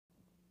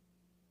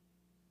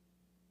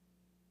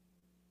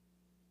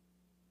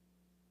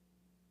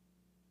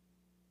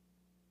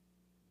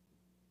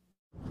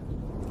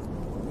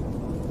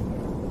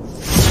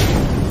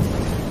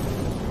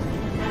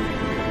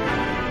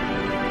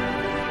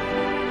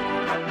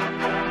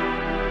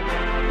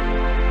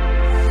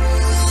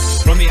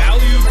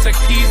the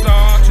keys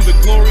are to the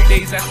glory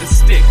days at the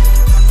stick.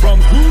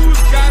 From who's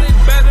got it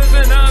better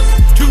than us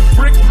to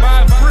brick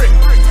by brick.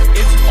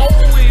 It's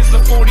always the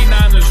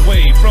 49ers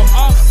way, from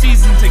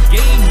off-season to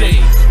game day.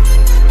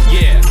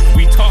 Yeah,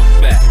 we talk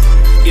back.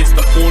 It's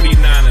the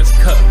 49ers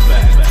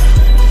cutback.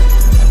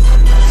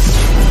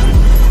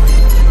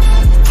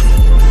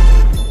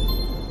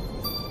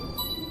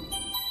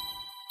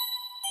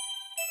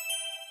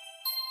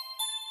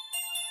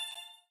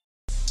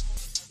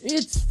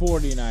 It's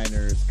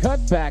 49ers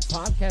Cutback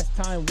Podcast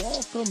time.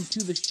 Welcome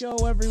to the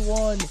show,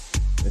 everyone.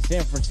 The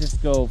San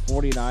Francisco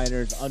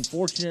 49ers,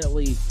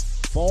 unfortunately,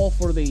 fall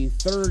for the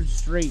third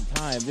straight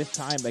time, this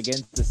time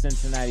against the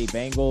Cincinnati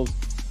Bengals,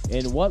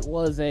 in what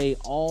was a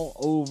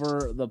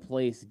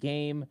all-over-the-place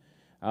game.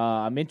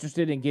 I'm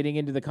interested in getting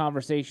into the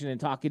conversation and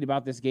talking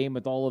about this game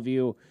with all of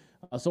you.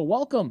 So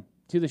welcome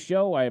to the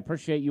show. I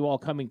appreciate you all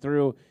coming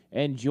through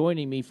and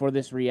joining me for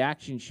this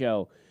reaction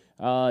show.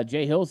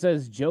 Jay Hill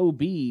says Joe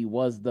B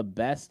was the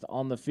best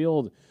on the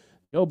field.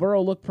 Joe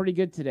Burrow looked pretty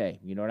good today,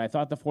 and I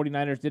thought the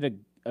 49ers did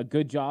a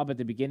good job at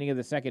the beginning of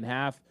the second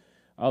half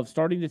of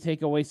starting to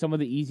take away some of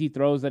the easy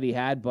throws that he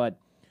had. But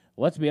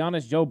let's be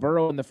honest, Joe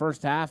Burrow in the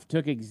first half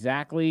took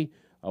exactly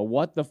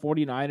what the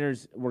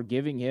 49ers were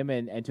giving him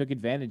and took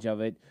advantage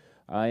of it.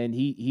 And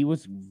he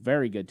was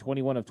very good,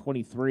 21 of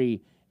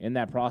 23 in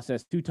that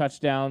process, 2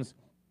 touchdowns,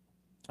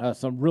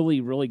 some really,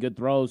 really good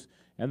throws.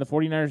 And the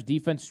 49ers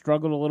defense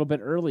struggled a little bit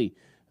early.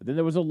 Then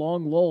there was a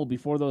long lull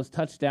before those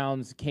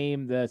touchdowns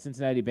came the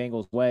Cincinnati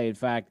Bengals' way. In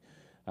fact,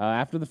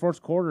 after the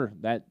first quarter,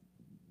 that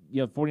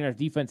 49ers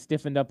defense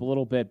stiffened up a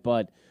little bit,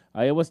 but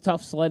it was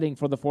tough sledding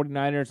for the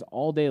 49ers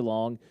all day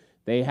long.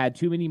 They had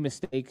too many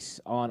mistakes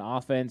on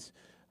offense.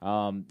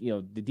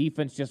 The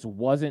defense just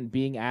wasn't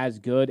being as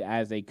good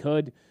as they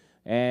could.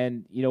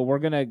 And we're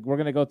gonna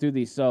go through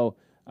these. So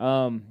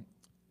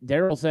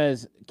Daryl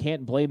says,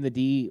 can't blame the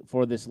D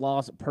for this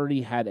loss.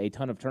 Purdy had a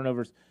ton of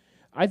turnovers.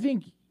 I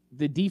think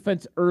the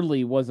defense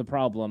early was a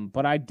problem,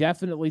 but I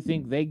definitely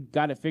think they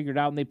got it figured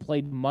out, and they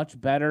played much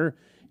better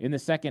in the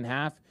second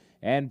half.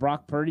 And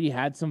Brock Purdy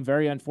had some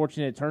very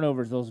unfortunate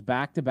turnovers. Those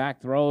back-to-back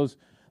throws,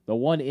 the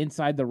one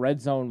inside the red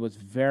zone was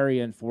very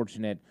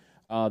unfortunate.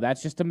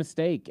 That's just a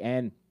mistake,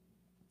 and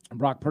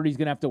Brock Purdy's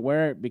going to have to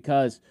wear it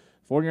because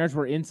 49ers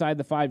were inside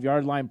the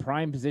 5-yard line,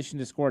 prime position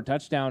to score a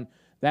touchdown.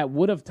 That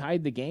would have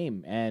tied the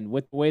game. And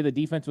with the way the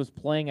defense was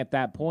playing at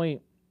that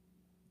point,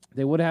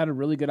 they would have had a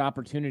really good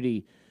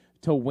opportunity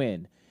to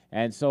win.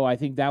 And so I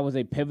think that was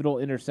a pivotal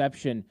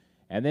interception.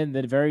 And then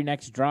the very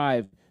next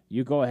drive,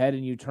 you go ahead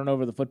and you turn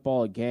over the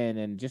football again.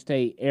 And just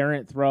a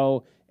errant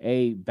throw,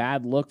 a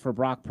bad look for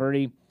Brock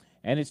Purdy.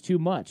 And it's too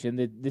much. And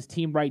this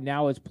team right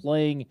now is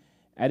playing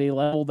at a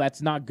level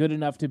that's not good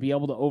enough to be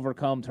able to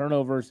overcome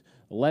turnovers,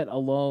 let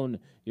alone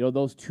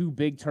those 2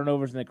 big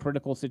turnovers in a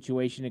critical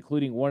situation,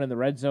 including one in the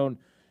red zone.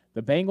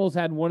 The Bengals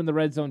had one in the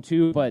red zone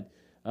too, but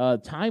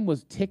time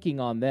was ticking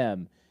on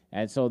them,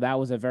 and so that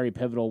was a very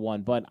pivotal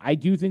one. But I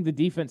do think the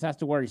defense has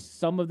to worry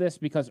some of this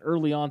because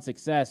early on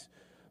success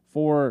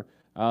for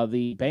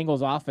the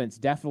Bengals offense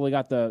definitely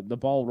got the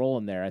ball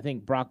rolling there. I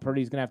think Brock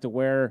Purdy's going to have to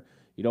wear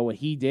what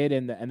he did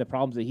and the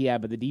problems that he had,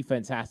 but the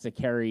defense has to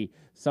carry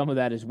some of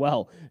that as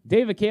well.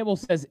 David Campbell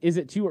says, is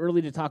it too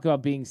early to talk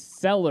about being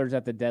sellers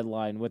at the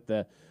deadline with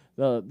the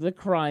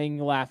crying,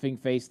 laughing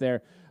face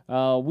there?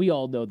 We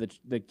all know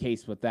the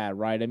case with that,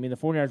 right? I mean, the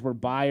 49ers were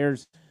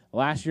buyers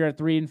last year at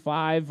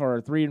 3-5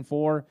 or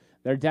 3-4.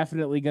 They're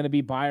definitely going to be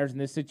buyers in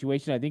this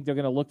situation. I think they're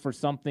going to look for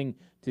something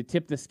to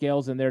tip the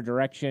scales in their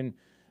direction.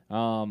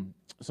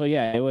 So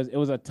yeah, it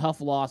was a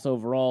tough loss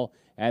overall,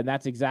 and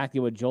that's exactly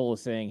what Joel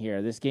is saying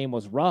here. This game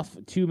was rough,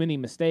 too many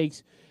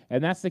mistakes,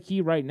 and that's the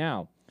key right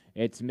now.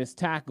 It's missed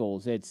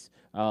tackles. It's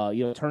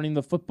turning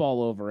the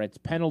football over. It's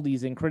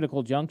penalties in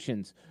critical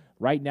junctions.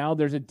 Right now,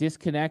 there's a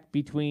disconnect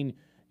between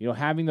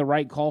having the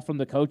right call from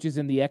the coaches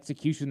and the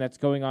execution that's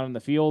going on in the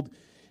field.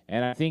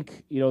 And I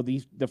think, the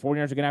 49ers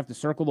are going to have to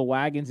circle the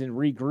wagons and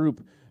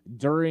regroup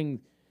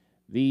during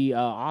the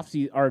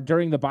offseason or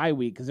during the bye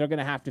week because they're going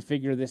to have to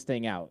figure this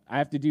thing out. I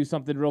have to do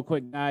something real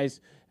quick,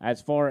 guys,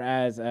 as far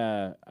as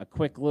a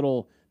quick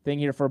little thing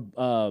here for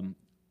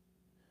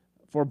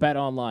Bet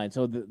Online.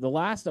 So the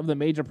last of the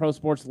major pro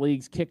sports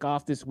leagues kick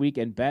off this week,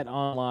 and Bet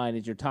Online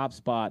is your top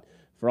spot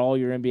for all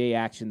your NBA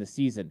action this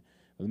season.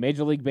 With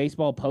Major League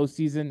Baseball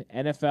postseason,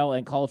 NFL,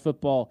 and college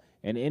football,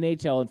 and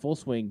NHL in full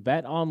swing,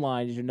 Bet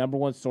Online is your number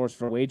one source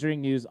for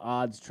wagering news,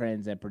 odds,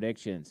 trends, and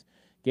predictions.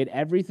 Get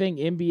everything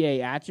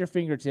NBA at your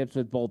fingertips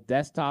with both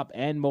desktop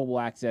and mobile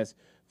access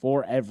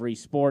for every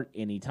sport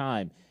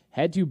anytime.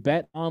 Head to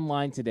Bet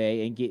Online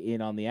today and get in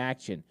on the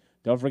action.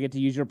 Don't forget to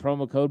use your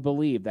promo code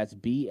BELIEVE, that's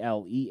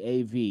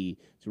BLEAV,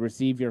 to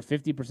receive your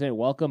 50%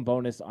 welcome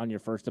bonus on your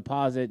first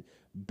deposit.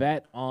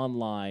 Bet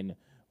Online,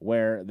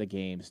 where the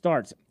game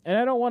starts. And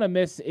I don't want to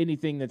miss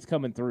anything that's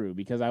coming through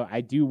because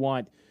I do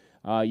want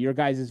your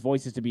guys'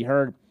 voices to be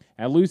heard.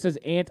 And Lou says,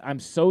 Ant, I'm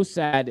so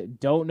sad.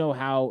 Don't know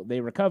how they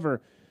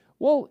recover.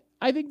 Well,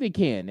 I think they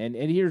can, and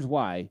here's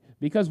why.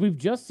 Because we've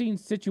just seen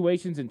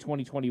situations in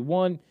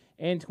 2021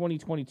 and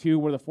 2022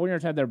 where the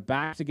 49ers had their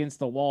backs against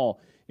the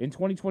wall. In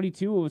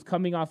 2022, it was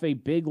coming off a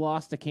big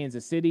loss to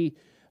Kansas City,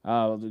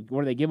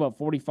 where they give up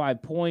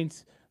 45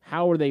 points.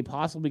 How are they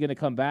possibly going to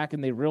come back?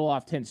 And they reel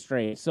off 10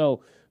 straight.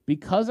 So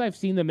because I've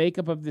seen the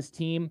makeup of this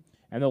team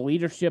and the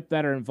leadership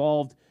that are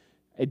involved,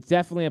 it's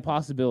definitely a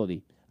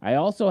possibility. I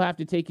also have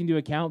to take into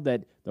account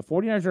that the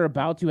 49ers are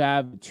about to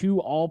have 2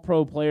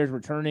 all-pro players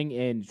returning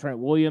in Trent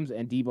Williams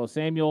and Deebo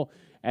Samuel,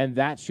 and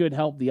that should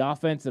help the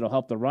offense. It'll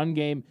help the run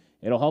game.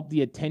 It'll help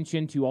the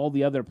attention to all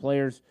the other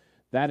players.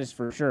 That is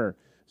for sure.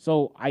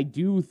 So I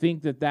do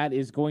think that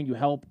is going to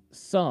help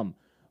some.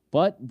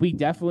 But we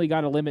definitely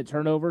got to limit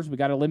turnovers. We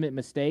got to limit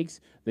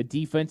mistakes. The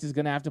defense is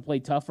going to have to play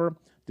tougher.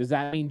 Does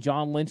that mean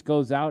John Lynch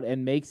goes out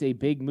and makes a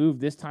big move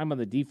this time on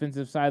the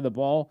defensive side of the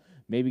ball?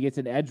 Maybe gets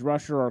an edge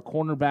rusher or a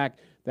cornerback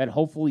that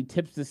hopefully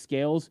tips the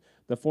scales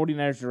the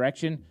 49ers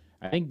direction.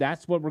 I think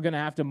that's what we're going to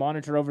have to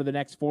monitor over the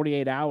next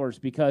 48 hours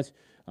because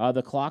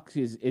the clock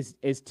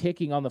is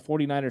ticking on the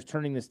 49ers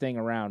turning this thing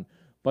around.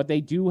 But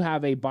they do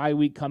have a bye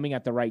week coming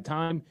at the right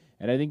time,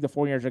 and I think the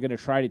 49ers are going to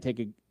try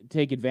to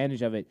take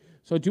advantage of it.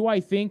 So do I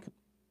think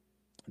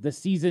the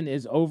season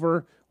is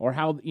over or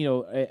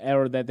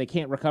or that they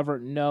can't recover?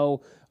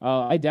 No.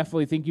 I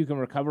definitely think you can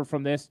recover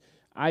from this.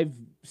 I've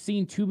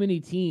seen too many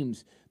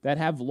teams that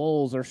have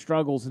lulls or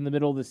struggles in the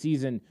middle of the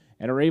season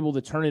and are able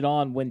to turn it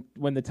on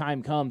when the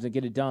time comes and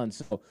get it done.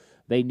 So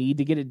they need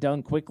to get it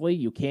done quickly.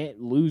 You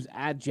can't lose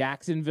at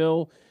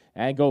Jacksonville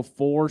and go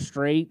 4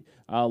 straight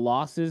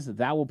losses.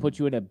 That will put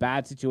you in a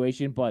bad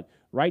situation. But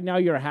right now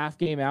you're a half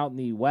game out in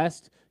the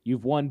West.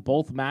 You've won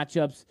both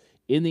matchups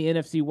in the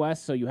NFC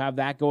West, so you have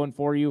that going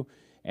for you.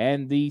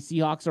 And the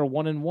Seahawks are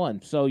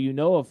 1-1. So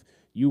if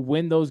you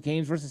win those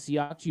games versus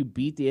Seahawks, you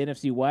beat the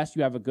NFC West,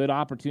 you have a good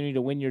opportunity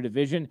to win your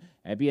division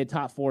and be a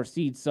top 4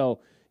 seed.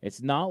 So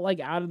it's not like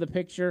out of the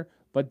picture,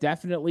 but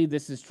definitely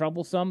this is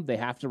troublesome. They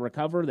have to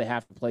recover. They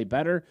have to play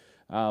better,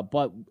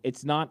 but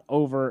it's not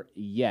over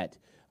yet.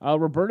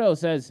 Roberto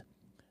says,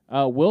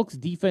 Wilkes'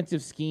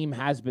 defensive scheme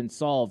has been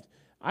solved.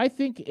 I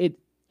think it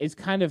is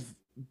kind of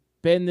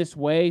been this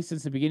way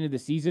since the beginning of the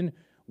season,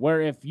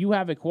 where if you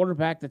have a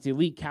quarterback that's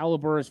elite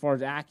caliber as far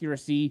as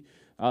accuracy,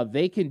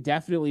 they can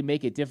definitely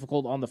make it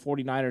difficult on the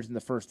 49ers in the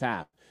first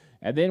half.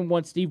 And then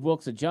once Steve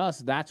Wilkes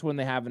adjusts, that's when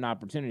they have an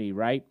opportunity,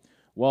 right?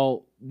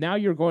 Well, now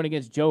you're going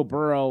against Joe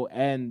Burrow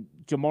and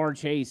Jamar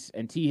Chase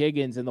and T.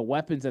 Higgins and the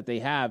weapons that they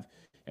have,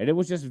 and it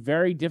was just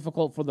very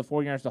difficult for the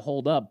 49ers to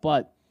hold up.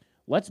 But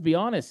let's be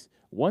honest,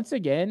 once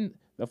again,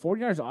 the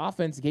 49ers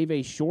offense gave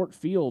a short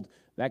field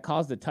that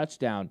caused a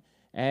touchdown,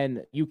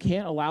 and you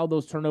can't allow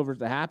those turnovers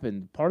to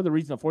happen. Part of the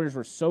reason the 49ers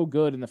were so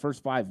good in the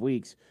first 5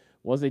 weeks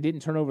was they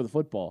didn't turn over the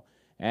football.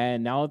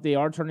 And now that they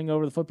are turning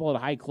over the football at a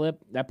high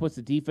clip, that puts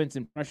the defense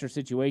in pressure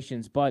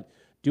situations. But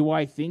do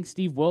I think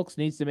Steve Wilkes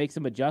needs to make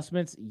some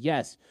adjustments?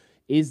 Yes.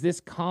 Is this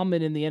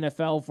common in the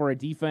NFL for a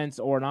defense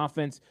or an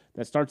offense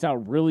that starts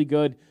out really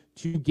good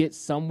to get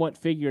somewhat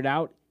figured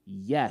out?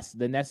 Yes.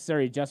 The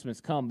necessary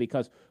adjustments come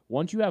because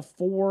once you have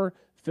 4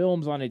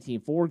 films on a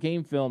team, 4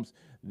 game films,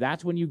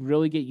 that's when you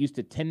really get used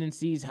to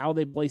tendencies, how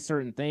they play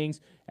certain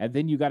things, and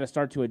then you got to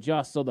start to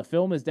adjust. So the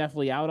film is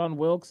definitely out on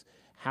Wilkes.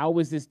 How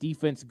is this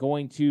defense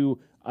going to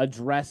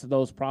address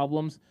those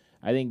problems?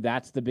 I think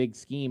that's the big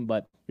scheme,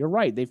 but you're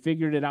right. They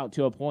figured it out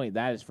to a point.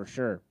 That is for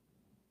sure.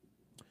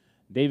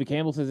 David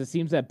Campbell says it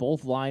seems that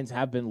both lines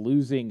have been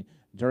losing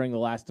during the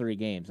last 3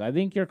 games. I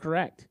think you're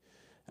correct.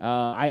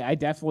 I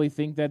definitely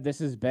think that this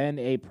has been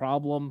a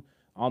problem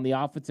on the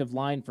offensive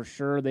line for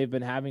sure. They've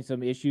been having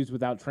some issues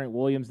without Trent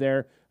Williams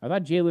there. I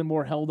thought Jalen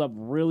Moore held up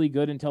really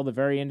good until the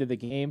very end of the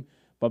game,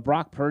 but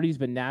Brock Purdy's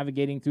been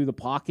navigating through the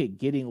pocket,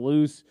 getting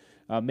loose,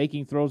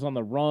 making throws on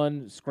the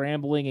run,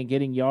 scrambling and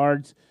getting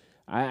yards.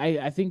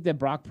 I think that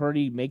Brock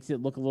Purdy makes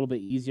it look a little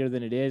bit easier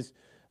than it is,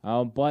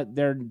 but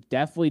they're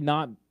definitely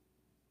not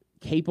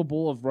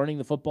capable of running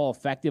the football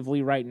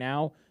effectively right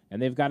now,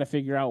 and they've got to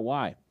figure out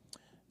why.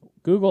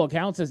 Google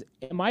account says,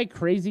 am I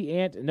crazy,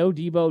 Ant? No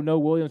Deebo, no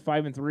Williams,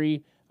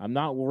 5-3. I'm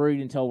not worried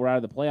until we're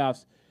out of the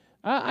playoffs.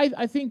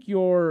 I think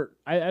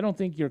I don't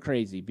think you're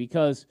crazy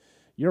because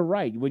you're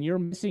right. When you're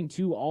missing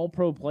 2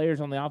 all-pro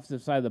players on the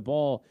offensive side of the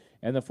ball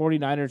and the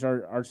 49ers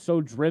are so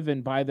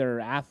driven by their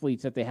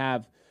athletes that they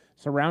have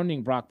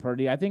surrounding Brock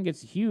Purdy, I think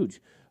it's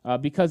huge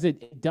because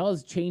it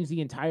does change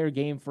the entire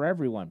game for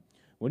everyone.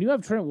 When you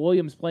have Trent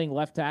Williams playing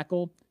left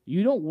tackle,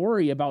 you don't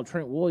worry about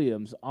Trent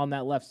Williams on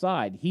that left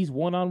side. He's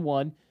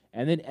one-on-one,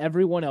 and then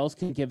everyone else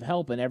can give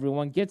help, and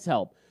everyone gets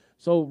help.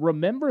 So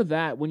remember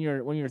that when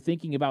you're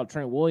thinking about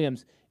Trent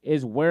Williams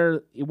is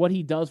what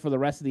he does for the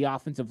rest of the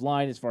offensive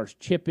line as far as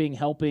chipping,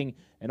 helping,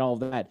 and all of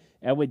that.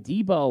 And with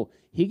Deebo,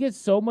 he gets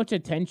so much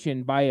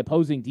attention by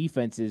opposing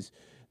defenses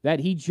that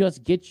he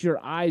just gets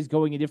your eyes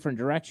going a different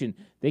direction.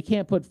 They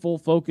can't put full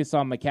focus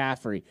on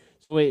McCaffrey.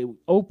 So it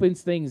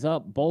opens things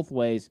up both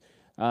ways.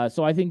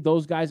 So I think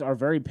those guys are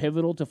very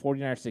pivotal to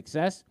 49ers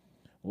success.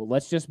 Well,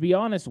 let's just be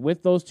honest.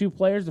 With those 2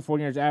 players, the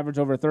 49ers average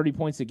over 30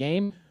 points a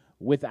game.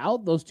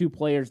 Without those two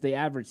players, they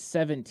average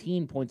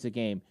 17 points a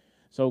game.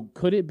 So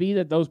could it be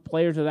that those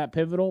players are that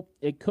pivotal?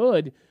 It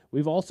could.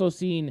 We've also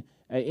seen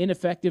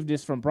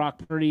ineffectiveness from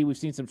Brock Purdy. We've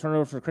seen some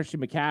turnovers for Christian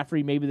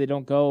McCaffrey. Maybe they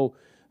don't go,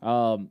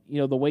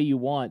 the way you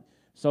want.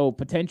 So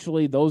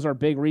potentially those are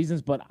big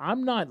reasons, but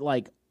I'm not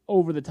like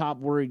over the top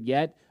worried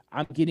yet.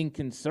 I'm getting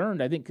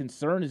concerned. I think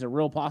concern is a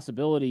real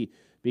possibility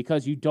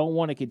because you don't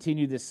want to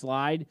continue this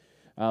slide,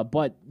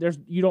 but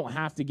you don't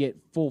have to get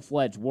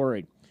full-fledged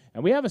worried.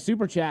 And we have a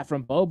super chat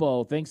from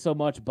Bobo. Thanks so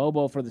much,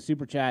 Bobo, for the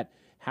super chat.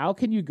 How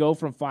can you go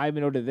from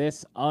 5-0 to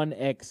this?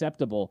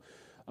 Unacceptable.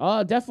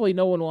 Definitely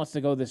no one wants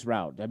to go this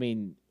route. I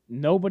mean,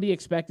 nobody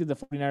expected the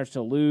 49ers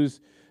to lose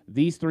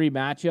these three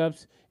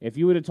matchups. If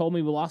you would have told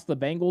me we lost the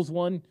Bengals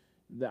one,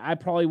 I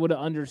probably would have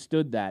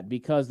understood that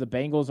because the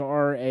Bengals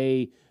are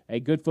a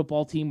good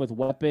football team with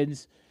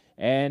weapons.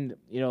 And,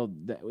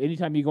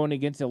 anytime you're going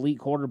against an elite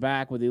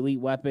quarterback with elite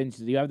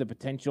weapons, you have the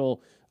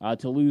potential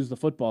to lose the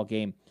football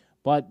game.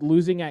 But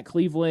losing at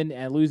Cleveland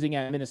and losing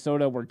at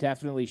Minnesota were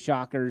definitely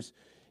shockers,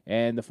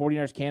 and the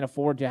 49ers can't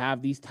afford to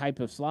have these type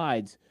of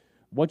slides.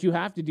 What you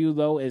have to do,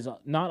 though, is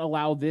not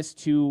allow this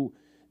to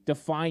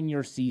define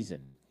your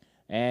season.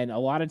 And a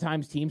lot of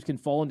times teams can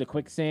fall into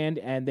quicksand,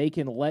 and they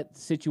can let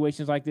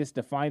situations like this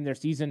define their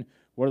season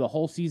where the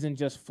whole season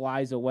just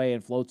flies away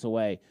and floats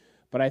away.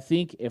 But I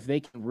think if they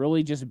can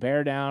really just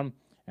bear down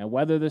and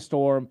weather the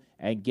storm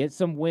and get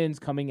some wins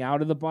coming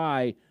out of the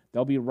bye,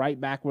 they'll be right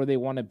back where they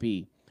want to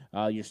be.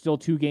 You're still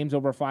 2 games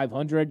over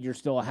 500. You're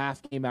still a half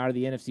game out of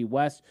the NFC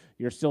West.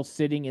 You're still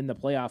sitting in the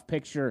playoff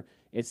picture.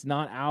 It's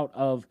not out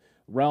of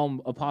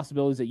realm of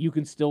possibilities that you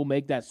can still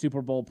make that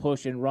Super Bowl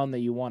push and run that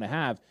you want to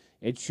have.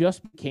 It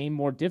just became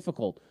more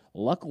difficult.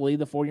 Luckily,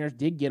 the 49ers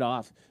did get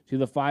off to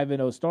the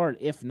 5-0 start.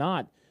 If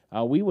not,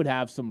 we would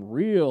have some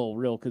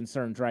real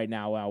concerns right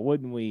now,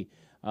 wouldn't we?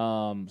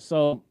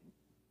 So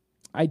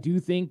I do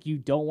think you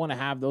don't want to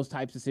have those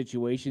types of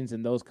situations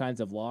and those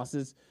kinds of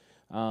losses.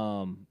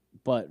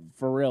 But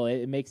for real,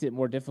 it makes it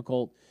more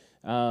difficult.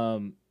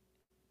 And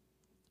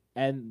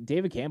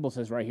David Campbell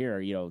says right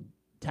here,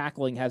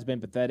 tackling has been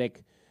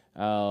pathetic.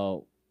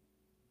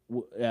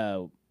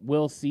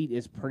 Will's seat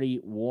is pretty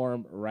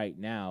warm right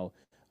now.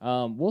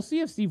 We'll see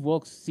if Steve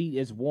Wilkes' seat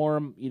is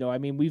warm.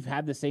 We've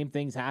had the same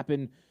things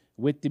happen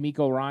with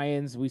DeMeco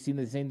Ryans. We've seen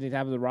the same things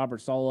happen with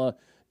Robert Saleh.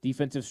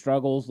 Defensive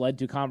struggles led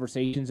to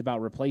conversations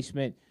about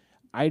replacement.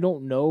 I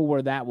don't know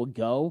where that will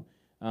go.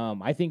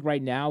 I think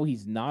right now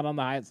he's not on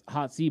the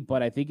hot seat,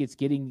 but I think it's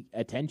getting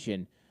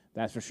attention.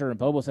 That's for sure. And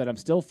Bobo said, I'm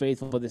still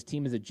faithful, but this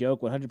team is a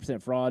joke,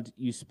 100% fraud.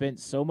 You spent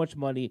so much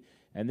money,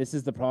 and this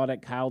is the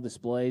product Kyle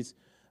displays.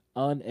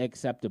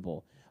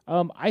 Unacceptable.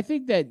 I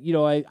think that,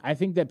 I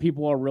think that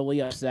people are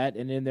really upset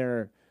and in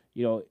their,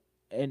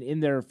 and in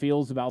their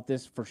feels about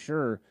this for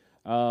sure.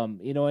 And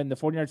the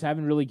 49ers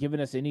haven't really given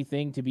us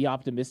anything to be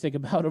optimistic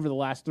about over the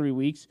last 3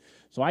 weeks.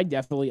 So I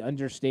definitely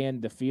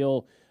understand the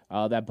feel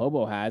that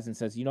Bobo has and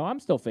says, I'm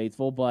still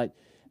faithful, but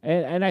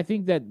and I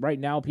think that right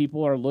now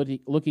people are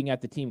looking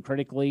at the team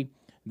critically.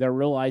 They're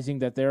realizing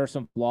that there are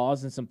some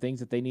flaws and some things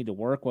that they need to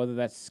work, whether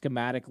that's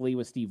schematically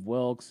with Steve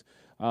Wilkes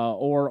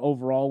or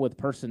overall with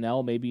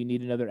personnel. Maybe you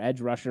need another edge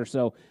rusher.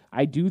 So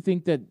I do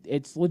think that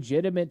it's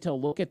legitimate to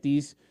look at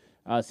these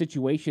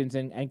situations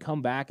and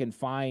come back and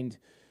find,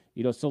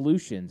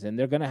 solutions. And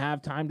they're going to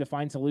have time to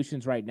find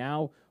solutions right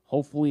now.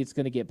 Hopefully it's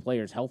going to get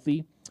players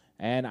healthy.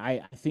 And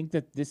I think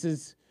that this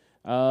is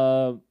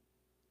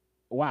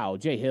wow,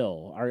 Jay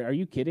Hill. Are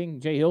you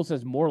kidding? Jay Hill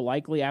says more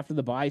likely after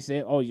the bye.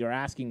 You're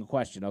asking a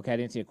question. Okay, I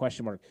didn't see a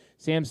question mark.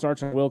 Sam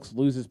starts or Wilkes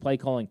loses play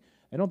calling.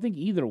 I don't think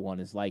either one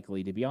is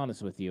likely, to be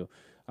honest with you.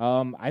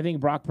 I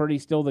think Brock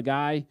Purdy's still the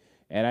guy,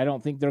 and I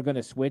don't think they're going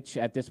to switch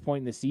at this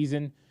point in the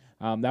season.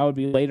 That would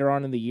be later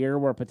on in the year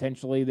where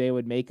potentially they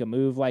would make a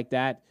move like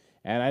that,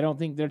 and I don't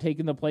think they're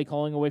taking the play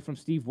calling away from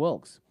Steve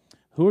Wilkes.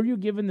 Who are you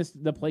giving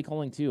the play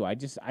calling to? I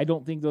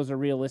don't think those are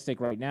realistic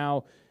right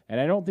now. And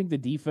I don't think the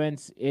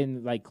defense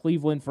in like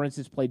Cleveland, for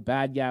instance, played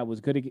bad. Yeah, it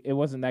was good. It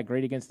wasn't that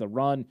great against the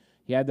run.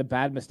 He had the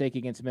bad mistake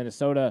against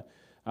Minnesota.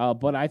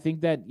 But I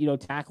think that,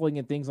 tackling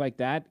and things like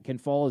that can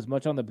fall as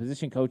much on the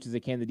position coach as they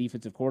can the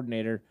defensive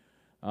coordinator.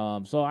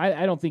 So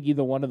I don't think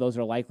either one of those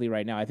are likely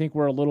right now. I think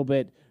we're a little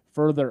bit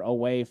further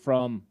away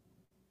from,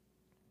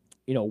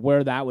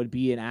 where that would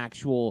be an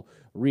actual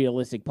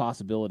realistic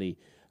possibility.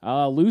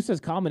 Lou says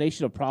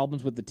combination of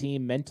problems with the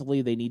team.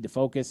 Mentally, they need to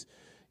focus.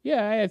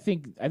 Yeah, I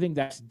think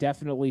that's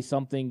definitely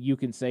something you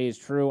can say is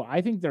true. I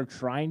think they're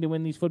trying to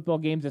win these football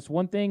games. It's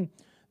one thing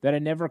that I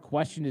never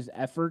questioned is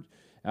effort.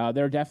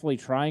 They're definitely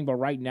trying, but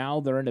right now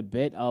they're in a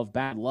bit of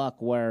bad luck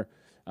where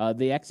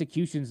the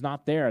execution's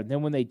not there. And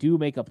then when they do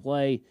make a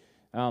play,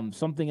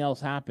 something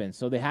else happens.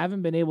 So they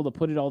haven't been able to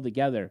put it all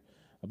together.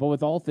 But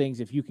with all things,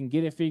 if you can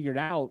get it figured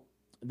out,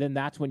 then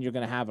that's when you're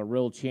going to have a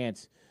real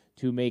chance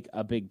to make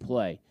a big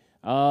play.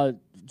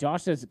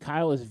 Josh says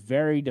Kyle is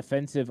very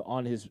defensive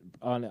on his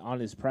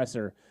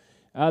presser.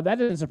 That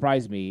doesn't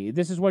surprise me.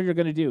 This is what you're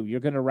going to do.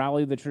 You're going to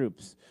rally the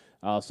troops.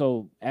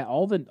 So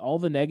all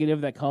the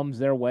negative that comes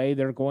their way,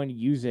 they're going to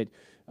use it.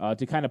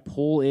 to kind of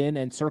pull in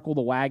and circle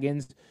the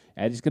wagons.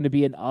 And it's going to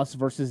be an us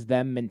versus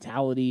them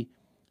mentality.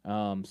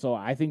 So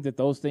I think that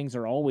those things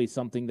are always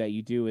something that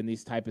you do in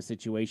these type of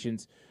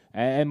situations.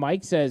 And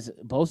Mike says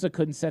Bosa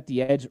couldn't set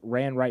the edge,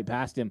 ran right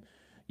past him.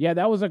 Yeah,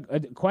 that was a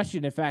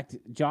question. In fact,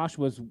 Josh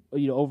was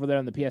over there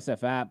on the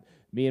PSF app.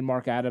 Me and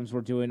Mark Adams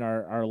were doing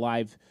our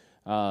live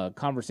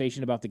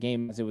conversation about the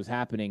game as it was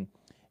happening.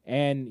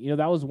 And,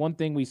 that was one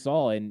thing we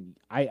saw. And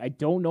I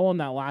don't know on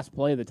that last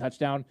play of the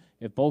touchdown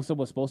if Bosa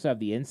was supposed to have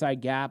the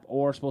inside gap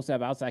or supposed to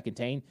have outside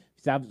contain.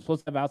 If he's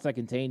supposed to have outside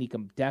contain, he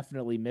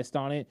definitely missed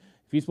on it.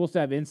 If he's supposed to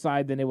have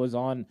inside, then it was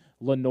on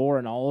Lenore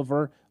and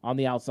Oliver on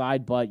the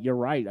outside. But you're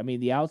right. I mean,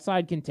 the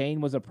outside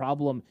contain was a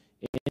problem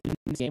in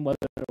this game, whether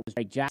it was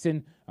Mike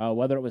Jackson,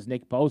 whether it was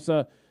Nick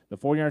Bosa. The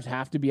 49ers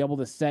have to be able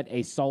to set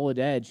a solid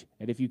edge.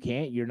 And if you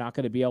can't, you're not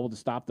going to be able to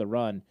stop the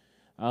run.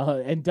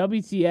 And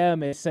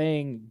WTM is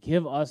saying,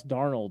 give us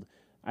Darnold.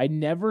 I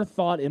never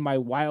thought in my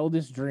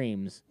wildest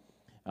dreams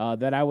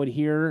that I would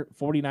hear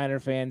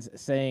 49er fans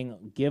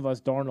saying, give us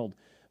Darnold.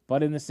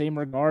 But in the same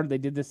regard, they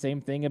did the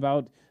same thing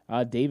about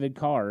David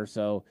Carr.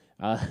 So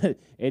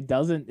it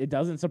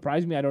doesn't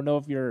surprise me. I don't know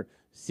if you're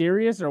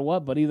serious or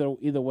what, but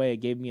either way, it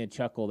gave me a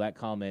chuckle, that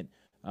comment.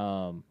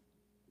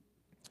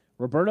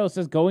 Roberto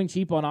says going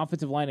cheap on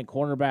offensive line and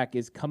cornerback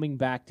is coming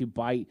back to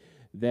bite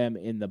them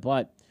in the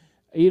butt.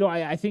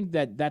 I think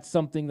that's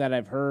something that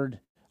I've heard.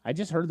 I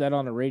just heard that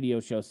on a radio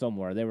show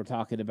somewhere. They were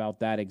talking about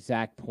that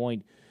exact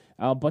point.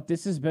 But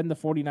this has been the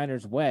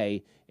 49ers'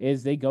 way,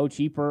 is they go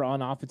cheaper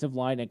on offensive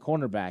line and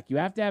cornerback. You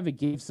have to have a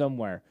give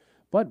somewhere.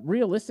 But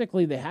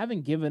realistically, they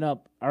haven't given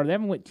up, or they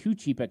haven't went too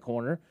cheap at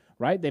corner,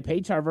 right? They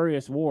paid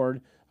Charvarius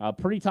Ward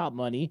pretty top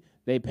money.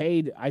 They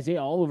paid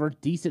Isaiah Oliver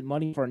decent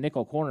money for a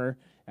nickel corner.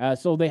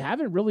 So they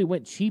haven't really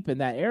went cheap in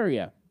that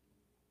area.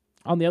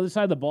 On the other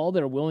side of the ball,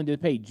 they're willing to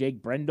pay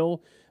Jake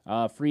Brendel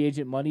free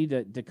agent money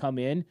to come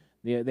in.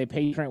 They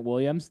paid Trent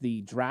Williams,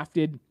 the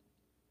drafted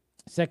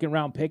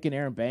second-round pick, in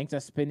Aaron Banks.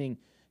 That's spending,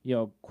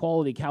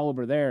 quality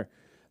caliber there.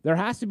 There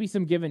has to be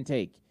some give and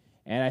take.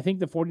 And I think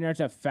the 49ers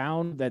have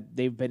found that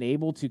they've been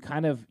able to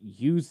kind of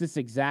use this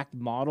exact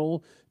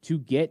model to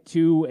get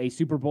to a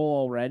Super Bowl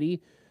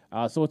already.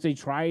 So it's a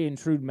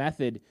try-and-true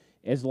method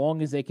as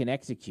long as they can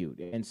execute.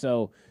 And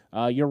so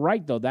you're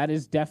right, though. That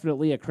is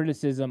definitely a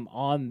criticism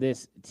on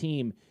this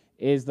team,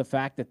 is the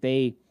fact that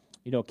they,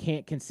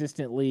 can't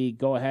consistently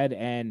go ahead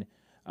and,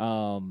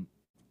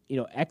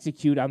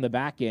 execute on the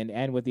back end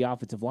and with the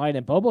offensive line.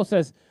 And Bobo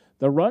says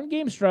the run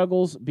game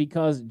struggles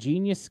because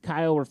genius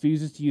Kyle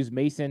refuses to use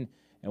Mason,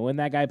 and when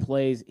that guy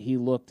plays, he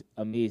looked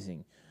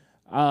amazing.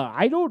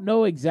 I don't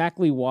know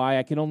exactly why.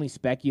 I can only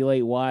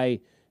speculate why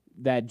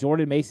that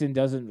Jordan Mason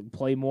doesn't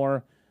play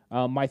more.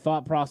 My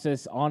thought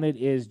process on it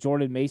is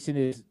Jordan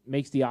Mason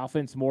makes the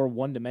offense more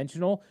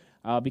one-dimensional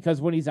because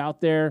when he's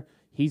out there,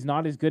 he's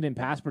not as good in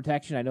pass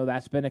protection. I know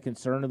that's been a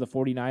concern of the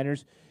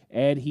 49ers,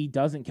 and he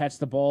doesn't catch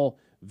the ball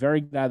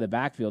very good out of the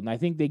backfield. And I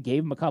think they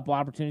gave him a couple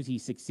opportunities. He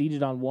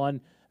succeeded on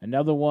one.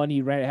 Another one,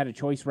 had a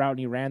choice route, and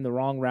he ran the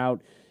wrong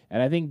route.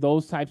 And I think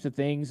those types of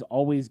things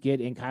always get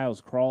in Kyle's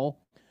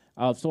crawl.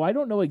 So I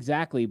don't know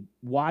exactly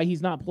why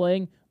he's not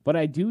playing, but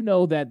I do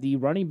know that the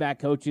running back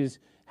coaches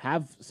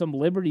have some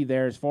liberty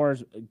there as far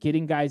as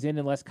getting guys in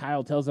unless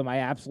Kyle tells them, I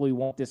absolutely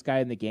want this guy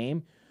in the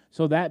game.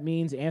 So that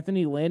means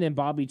Anthony Lynn and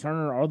Bobby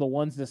Turner are the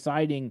ones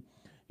deciding,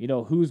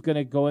 who's going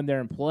to go in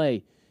there and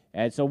play.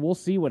 And so we'll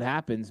see what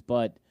happens.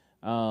 But,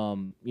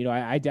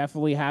 I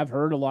definitely have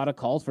heard a lot of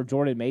calls for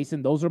Jordan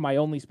Mason. Those are my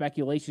only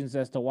speculations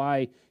as to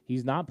why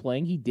he's not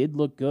playing. He did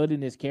look good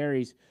in his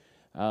carries.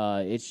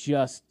 It's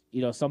just,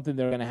 something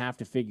they're going to have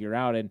to figure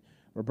out. And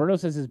Roberto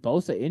says, is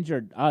Bosa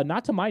injured?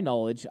 Not to my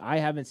knowledge. I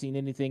haven't seen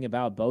anything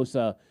about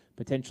Bosa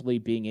potentially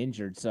being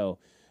injured. So,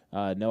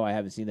 no, I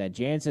haven't seen that.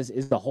 Jan says,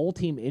 is the whole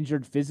team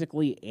injured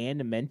physically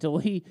and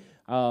mentally?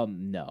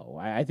 No.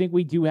 I think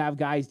we do have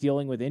guys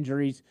dealing with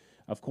injuries.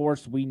 Of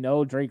course, we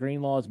know Dre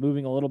Greenlaw is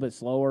moving a little bit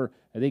slower.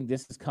 I think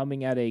this is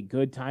coming at a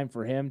good time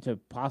for him to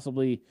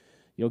possibly,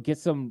 get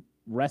some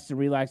rest and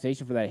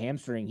relaxation for that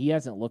hamstring. He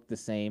hasn't looked the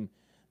same,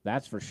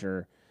 that's for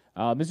sure.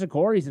 Mr.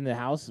 Corey's in the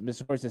house.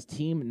 Mr. Corey says,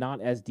 team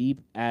not as deep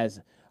as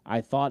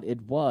I thought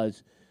it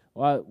was.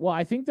 Well,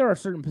 I think there are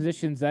certain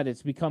positions that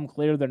it's become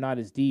clear they're not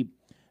as deep.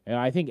 And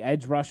I think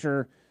edge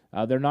rusher,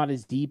 they're not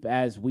as deep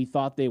as we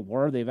thought they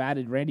were. They've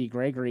added Randy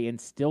Gregory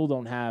and still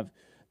don't have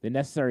the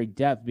necessary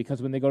depth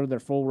because when they go to their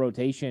full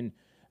rotation,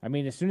 I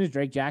mean, as soon as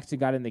Drake Jackson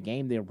got in the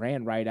game, they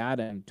ran right at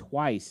him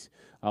twice,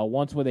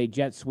 once with a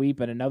jet sweep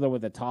and another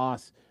with a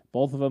toss.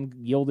 Both of them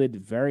yielded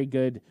very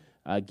good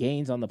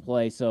gains on the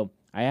play. So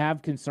I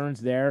have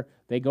concerns there.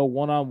 They go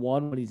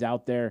one-on-one when he's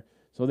out there.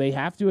 So they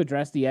have to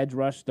address the edge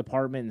rush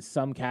department in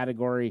some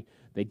category.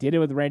 They did it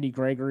with Randy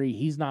Gregory.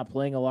 He's not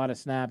playing a lot of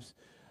snaps.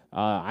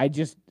 I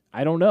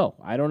don't know.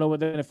 I don't know what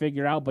they're going to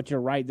figure out, but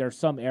you're right. There's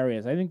some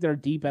areas. I think they're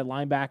deep at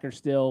linebacker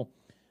still,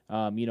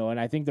 and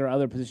I think there are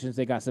other positions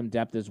they got some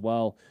depth as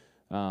well.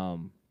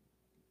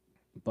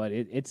 But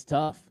it's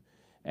tough.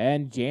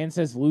 And Jan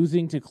says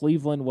losing to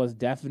Cleveland was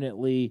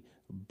definitely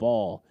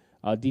ball.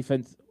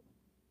 Defense.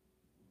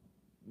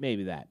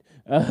 maybe that.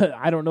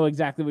 I don't know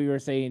exactly what you were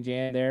saying,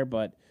 Jan, there,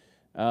 but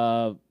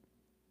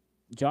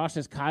Josh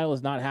says Kyle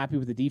is not happy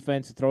with the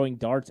defense throwing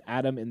darts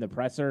at him in the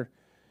presser.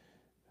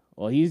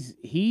 Well,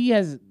 he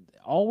has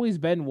always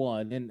been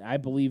one, and I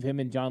believe him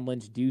and John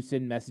Lynch do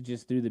send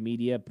messages through the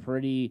media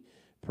pretty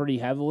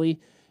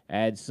heavily,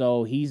 and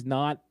so he's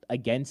not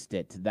against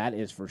it. That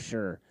is for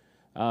sure.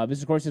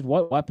 Mr. Corey says,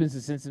 what weapons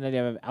does Cincinnati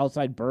have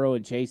outside Burrow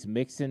and Chase?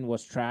 Mixon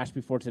was trashed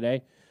before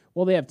today.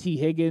 Well, they have T.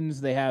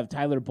 Higgins. They have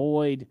Tyler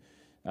Boyd.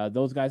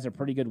 Those guys are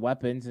pretty good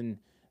weapons, and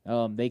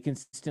they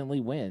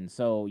consistently win.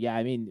 So, yeah,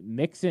 I mean,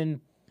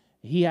 Mixon,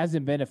 he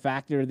hasn't been a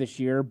factor this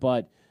year,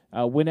 but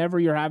whenever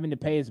you're having to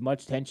pay as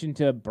much attention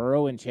to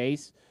Burrow and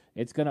Chase,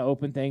 it's going to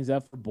open things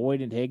up for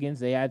Boyd and Higgins.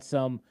 They had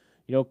some,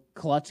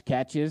 clutch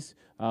catches.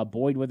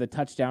 Boyd with a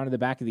touchdown in the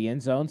back of the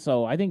end zone.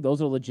 So I think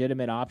those are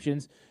legitimate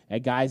options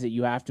at guys that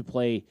you have to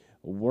play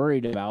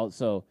worried about.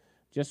 So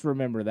just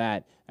remember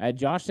that.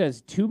 Josh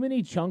says too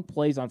many chunk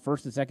plays on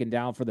first and second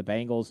down for the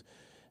Bengals.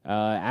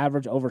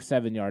 Average over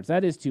 7 yards.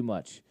 That is too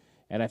much.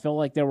 And I felt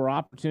like there were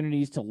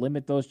opportunities to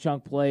limit those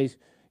chunk plays,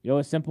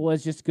 as simple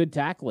as just good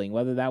tackling,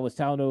 whether that was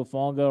Talanoa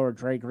Hufanga or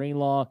Dre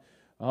Greenlaw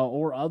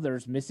or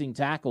others missing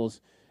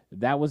tackles.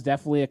 That was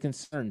definitely a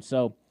concern.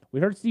 So we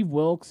heard Steve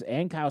Wilks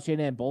and Kyle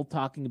Shanahan both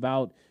talking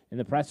about in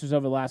the pressers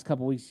over the last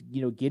couple of weeks,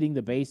 getting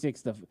the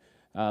basics,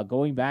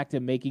 going back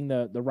to making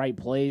the right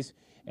plays.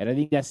 And I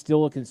think that's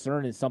still a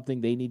concern and something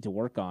they need to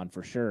work on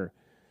for sure.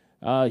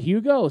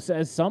 Hugo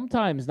says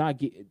something's not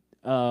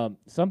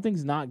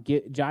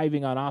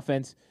jiving on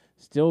offense.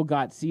 Still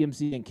got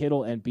CMC and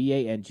Kittle and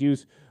BA and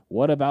Juice.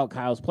 What about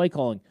Kyle's play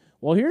calling?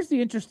 Well, here's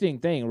the interesting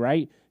thing,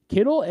 right?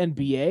 Kittle and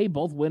BA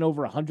both went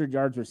over 100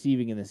 yards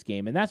receiving in this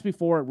game, and that's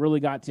before it really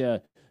got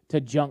to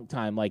junk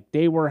time. Like,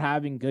 they were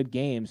having good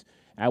games.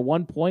 At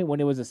one point, when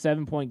it was a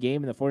 7-point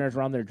game and the 49ers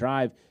were on their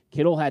drive,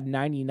 Kittle had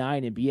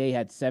 99 and BA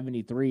had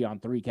 73 on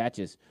 3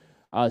 catches.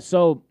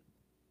 So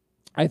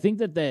I think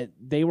that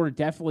they were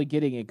definitely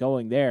getting it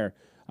going there.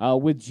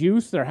 With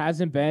Juice, there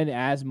hasn't been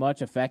as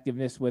much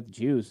effectiveness with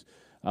Juice,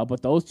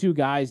 but those two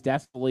guys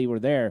definitely were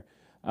there.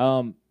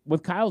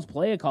 With Kyle's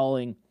play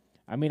calling,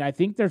 I mean, I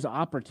think there's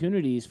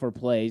opportunities for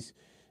plays,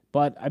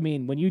 but, I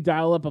mean, when you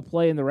dial up a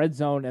play in the red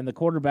zone and the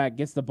quarterback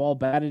gets the ball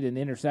batted and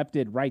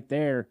intercepted right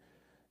there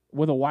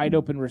with a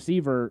wide-open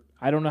receiver,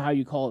 I don't know how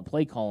you call it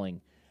play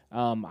calling.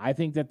 I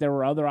think that there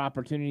were other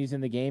opportunities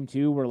in the game,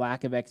 too, where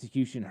lack of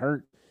execution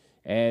hurt,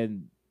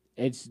 and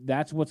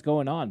that's what's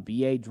going on.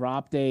 B.A.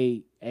 dropped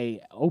a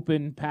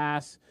open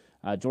pass.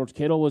 George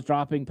Kittle was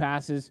dropping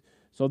passes.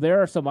 So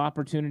there are some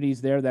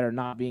opportunities there that are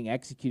not being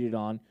executed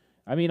on.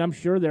 I mean, I'm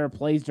sure there are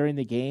plays during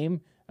the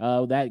game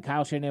that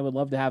Kyle Shanahan would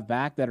love to have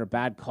back that are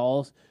bad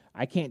calls.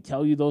 I can't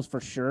tell you those for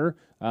sure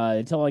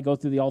until I go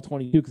through the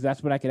all-22 because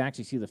that's when I can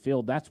actually see the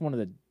field. That's one of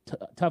the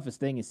toughest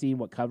things is seeing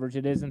what coverage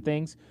it is and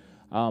things.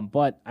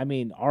 But, I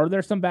mean, are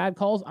there some bad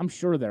calls? I'm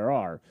sure there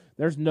are.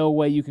 There's no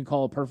way you can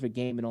call a perfect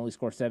game and only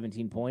score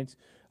 17 points.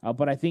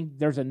 But I think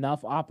there's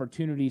enough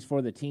opportunities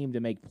for the team to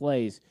make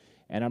plays,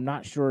 and I'm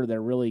not sure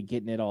they're really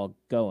getting it all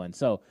going.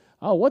 So,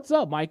 what's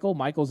up, Michael?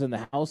 Michael's in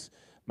the house.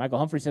 Michael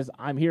Humphrey says,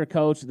 I'm here,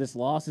 Coach. This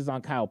loss is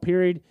on Kyle,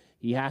 period.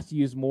 He has to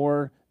use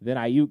more than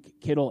Ayuk,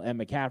 Kittle, and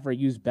McCaffrey.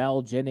 Use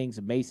Bell,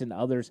 Jennings, Mason,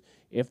 others.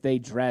 If they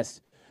dress,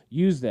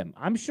 use them.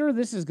 I'm sure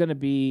this is going to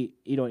be,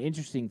 an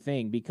interesting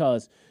thing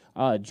because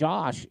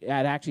Josh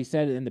had actually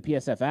said in the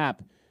PSF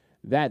app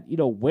that,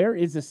 where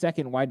is the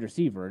second wide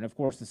receiver? And, of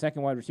course, the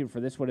second wide receiver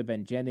for this would have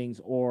been Jennings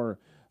or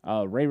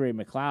Ray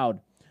McLeod.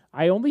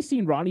 I only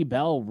seen Ronnie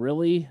Bell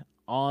really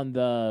on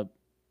the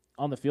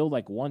field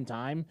like one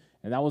time,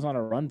 and that was on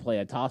a run play,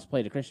 a toss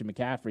play to Christian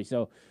McCaffrey.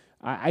 So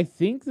I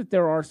think that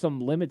there are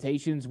some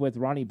limitations with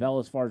Ronnie Bell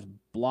as far as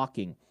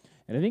blocking,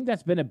 and I think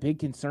that's been a big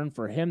concern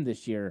for him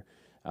this year.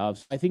 So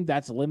I think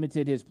that's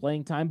limited his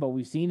playing time, but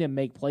we've seen him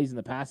make plays in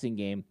the passing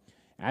game.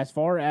 As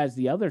far as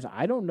the others,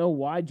 I don't know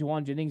why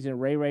Juwan Jennings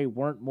and Ray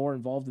weren't more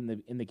involved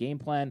in the game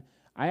plan.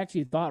 I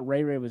actually thought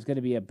Ray was going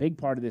to be a big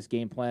part of this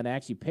game plan. I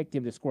actually picked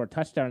him to score a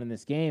touchdown in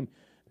this game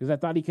because I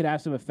thought he could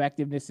have some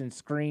effectiveness in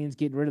screens,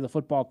 getting rid of the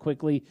football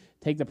quickly,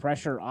 take the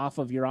pressure off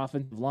of your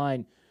offensive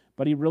line,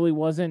 but he really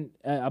wasn't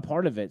a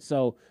part of it.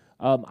 So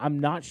I'm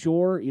not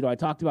sure. I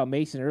talked about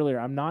Mason earlier.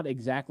 I'm not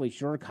exactly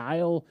sure.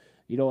 Kyle,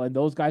 and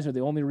those guys are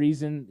the only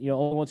reason,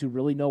 only ones who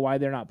really know why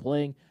they're not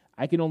playing.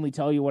 I can only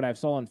tell you what I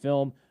saw on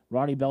film.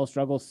 Ronnie Bell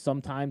struggles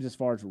sometimes as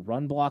far as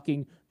run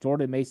blocking.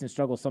 Jordan Mason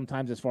struggles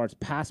sometimes as far as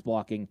pass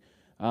blocking.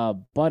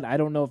 But I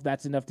don't know if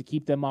that's enough to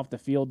keep them off the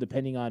field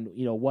depending on,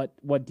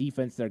 what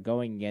defense they're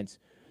going against.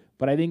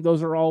 But I think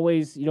those are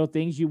always,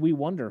 things we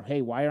wonder,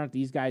 hey, why aren't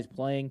these guys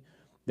playing?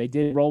 They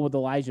did roll with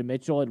Elijah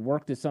Mitchell. It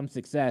worked to some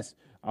success.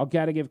 I've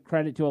got to give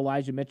credit to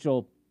Elijah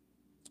Mitchell.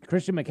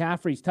 Christian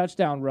McCaffrey's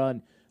touchdown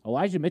run,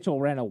 Elijah Mitchell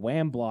ran a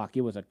wham block.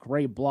 It was a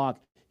great block.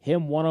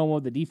 Him one-on-one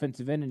with the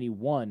defensive end, and he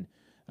won.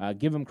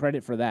 Give him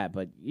credit for that.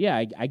 But,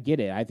 yeah, I get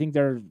it. I think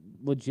they're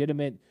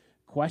legitimate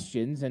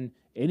questions, and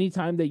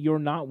anytime that you're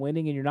not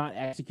winning and you're not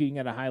executing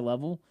at a high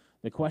level,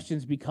 the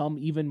questions become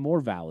even more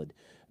valid.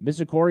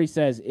 Mr. Corey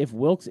says, if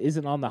Wilks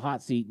isn't on the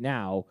hot seat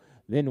now,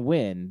 then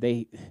win.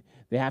 They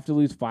have to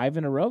lose 5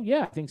 in a row?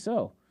 Yeah, I think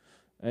so.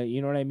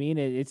 You know what I mean?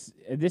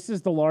 This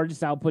is the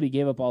largest output he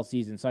gave up all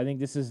season. So I think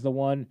this is the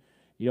one,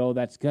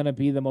 that's going to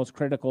be the most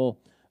critical.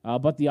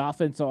 But the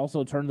offense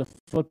also turned the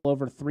football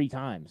over 3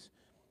 times.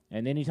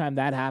 And anytime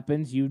that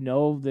happens,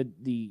 that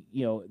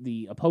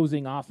the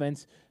opposing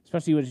offense,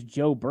 especially with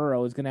Joe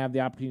Burrow, is going to have the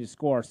opportunity to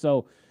score.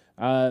 So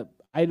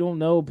I don't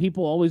know.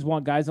 People always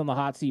want guys on the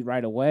hot seat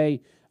right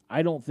away.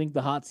 I don't think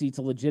the hot seat's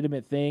a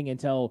legitimate thing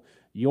until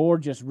you're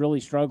just really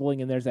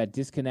struggling and there's that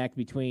disconnect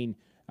between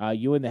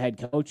you and the head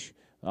coach.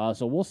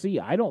 So we'll see.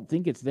 I don't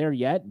think it's there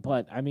yet,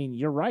 but, I mean,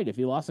 you're right. If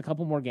he lost a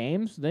couple more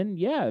games, then,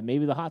 yeah,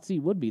 maybe the hot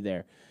seat would be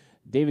there.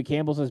 David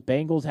Campbell says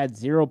Bengals had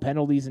 0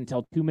 penalties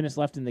until 2 minutes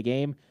left in the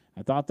game.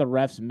 I thought the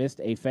refs missed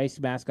a face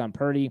mask on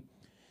Purdy.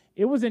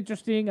 It was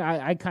interesting.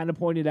 I kind of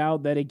pointed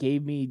out that it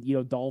gave me,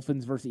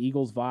 Dolphins versus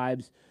Eagles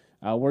vibes,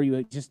 where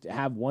you just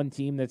have one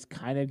team that's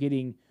kind of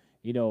getting,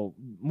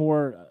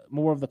 more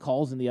of the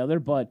calls than the other.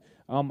 But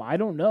I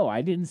don't know.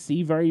 I didn't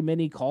see very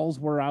many calls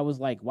where I was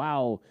like,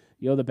 wow,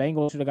 the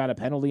Bengals should have got a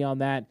penalty on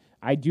that.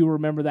 I do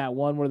remember that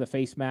one where the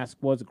face mask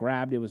was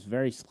grabbed. It was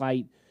very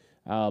slight.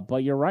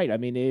 But you're right. I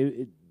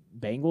mean,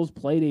 Bengals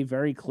played a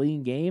very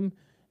clean game,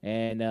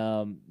 and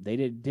they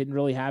didn't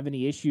really have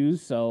any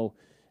issues. So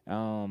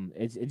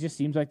it just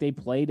seems like they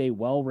played a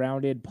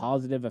well-rounded,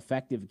 positive,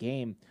 effective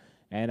game.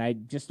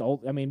 And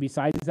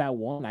besides that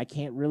one, I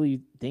can't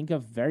really think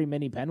of very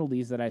many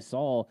penalties that I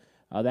saw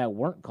that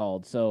weren't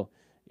called. So,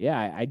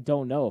 yeah, I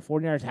don't know.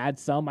 49ers had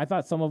some. I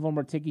thought some of them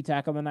were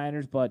ticky-tack on the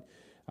Niners, but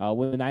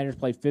when the Niners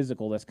play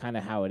physical, that's kind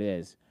of how it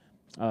is.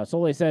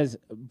 Soleil says,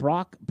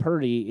 Brock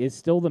Purdy is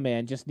still the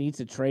man, just needs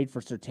to trade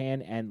for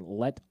Surtain and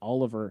let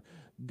Oliver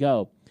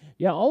go.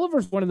 Yeah,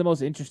 Oliver's one of the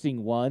most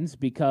interesting ones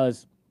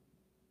because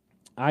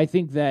I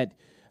think that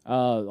a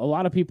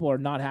lot of people are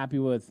not happy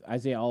with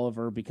Isaiah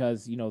Oliver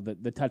because,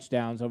 the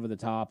touchdowns over the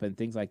top and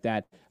things like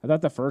that. I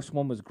thought the first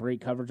one was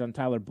great coverage on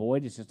Tyler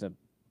Boyd. It's just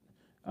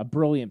a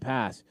brilliant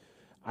pass.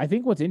 I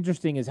think what's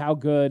interesting is how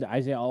good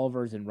Isaiah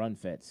Oliver is in run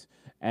fits.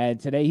 And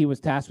today he was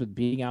tasked with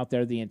being out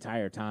there the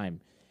entire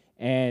time.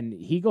 And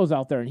he goes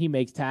out there and he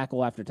makes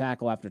tackle after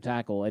tackle after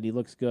tackle, and he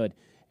looks good.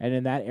 And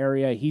in that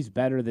area, he's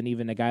better than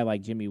even a guy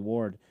like Jimmy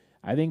Ward.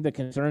 I think the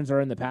concerns are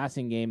in the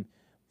passing game.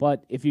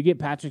 But if you get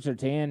Patrick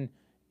Surtain,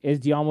 is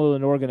Diamo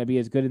Lenore going to be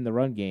as good in the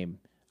run game?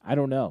 I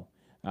don't know.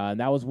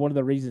 And that was one of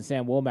the reasons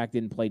Sam Womack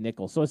didn't play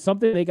nickel. So it's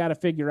something they got to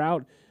figure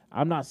out.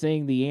 I'm not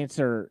saying the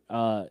answer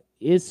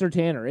is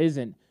Surtain or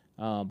isn't,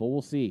 but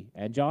we'll see.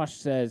 And Josh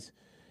says,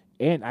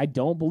 and I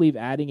don't believe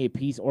adding a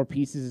piece or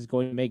pieces is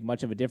going to make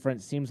much of a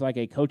difference. Seems like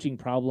a coaching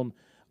problem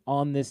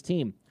on this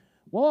team.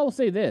 Well, I'll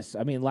say this.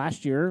 I mean,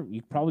 last year,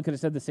 you probably could have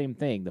said the same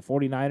thing. The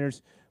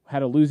 49ers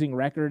had a losing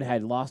record,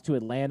 had lost to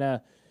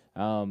Atlanta,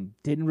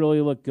 didn't really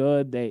look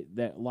good. They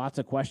lots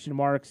of question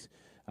marks.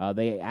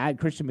 They add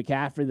Christian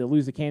McCaffrey. They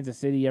lose to Kansas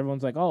City.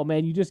 Everyone's like, oh,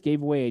 man, you just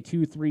gave away a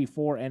 2, 3,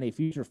 4, and a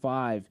future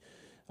 5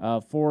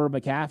 for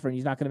McCaffrey, and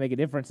he's not going to make a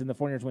difference, and the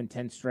 49ers win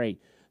 10 straight.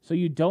 So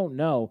you don't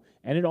know,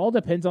 and it all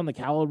depends on the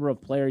caliber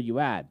of player you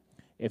add.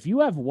 If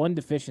you have one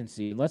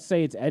deficiency, let's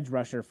say it's edge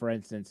rusher, for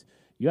instance,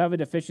 you have a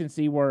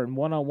deficiency where in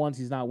one-on-ones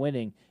he's not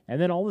winning, and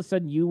then all of a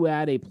sudden you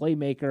add a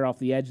playmaker off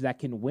the edge that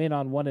can win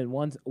on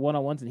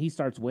one-on-ones, and he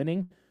starts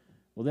winning,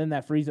 well, then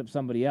that frees up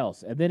somebody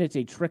else. And then it's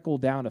a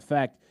trickle-down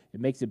effect. It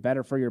makes it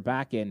better for your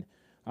back end.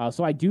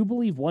 So I do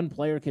believe one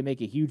player can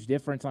make a huge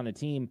difference on a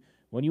team.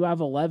 When you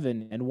have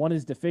 11 and one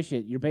is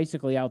deficient, you're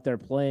basically out there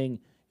playing,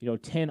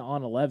 10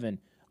 on 11.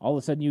 All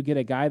of a sudden you get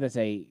a guy that's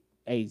a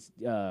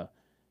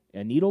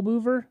needle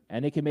mover,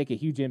 and it can make a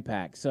huge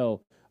impact.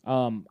 So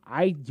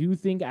I do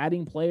think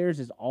adding players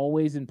is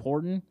always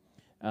important,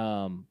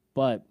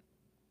 but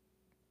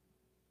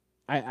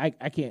I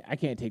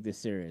can't take this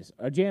serious.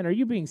 Jan, are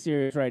you being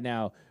serious right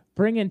now?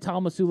 Bring in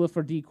Tomasula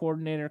for D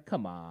coordinator?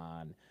 Come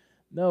on.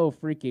 No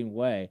freaking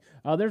way.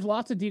 There's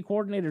lots of D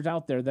coordinators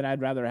out there that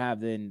I'd rather have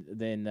than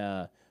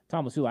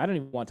Tomasula. I don't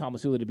even want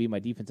Tomasula to be my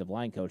defensive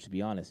line coach, to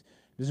be honest.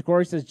 Mr.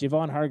 Corey says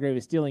Javon Hargrave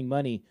is stealing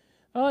money.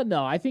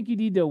 No, I think you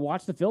need to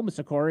watch the film,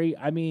 Mr. Corey.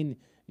 I mean,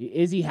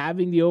 is he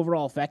having the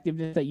overall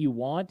effectiveness that you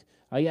want?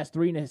 He has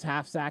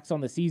 3.5 sacks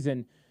on the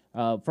season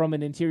from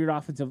an interior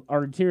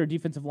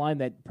defensive line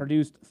that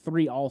produced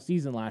 3 all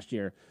season last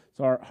year.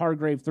 So our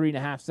Hargrave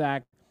 3.5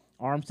 sack.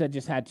 Armstead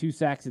just had 2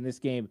 sacks in this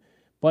game.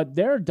 But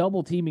they're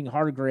double teaming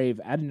Hargrave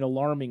at an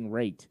alarming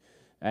rate.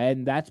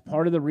 And that's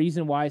part of the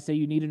reason why I say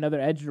you need another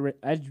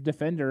edge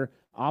defender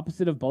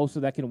opposite of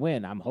Bosa that can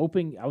win. I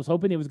was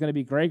hoping it was going to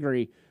be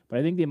Gregory, but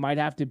I think they might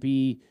have to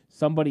be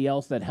somebody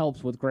else that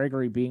helps with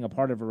Gregory being a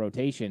part of a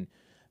rotation.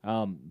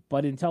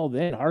 But until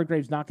then,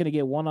 Hargrave's not going to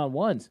get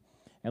one-on-ones.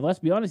 And let's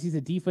be honest, he's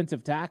a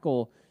defensive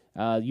tackle.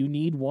 You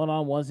need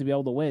one-on-ones to be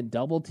able to win.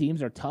 Double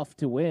teams are tough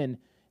to win.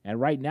 And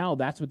right now,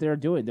 that's what they're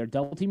doing. They're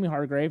double teaming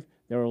Hargrave.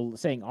 They're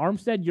saying,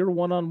 Armstead, you're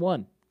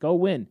one-on-one. Go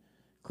win.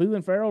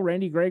 Cleveland Farrell,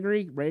 Randy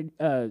Gregory,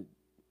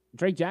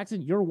 Drake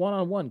Jackson, you're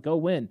one-on-one. Go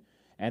win.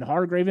 And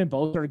Hargrave and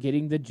both are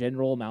getting the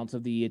general amounts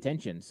of the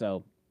attention.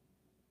 So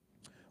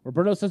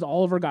Roberto says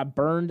Oliver got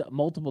burned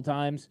multiple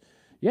times.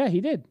 Yeah,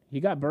 he did. He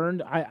got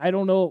burned. I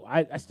don't know.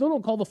 I still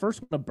don't call the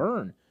first one a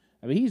burn.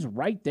 I mean, he's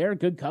right there.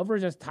 Good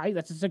coverage. That's tight.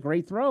 That's just a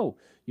great throw.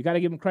 You got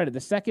to give him credit.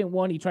 The second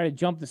one, he tried to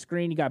jump the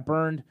screen. He got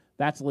burned.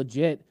 That's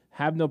legit.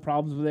 Have no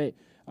problems with it.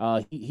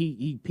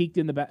 He peeked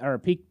in the back or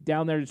peeked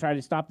down there to try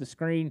to stop the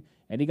screen,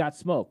 and he got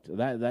smoked.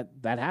 That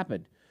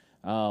happened.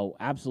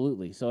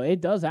 Absolutely. So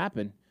it does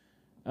happen.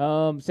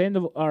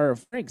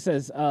 Frank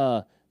says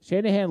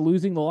Shanahan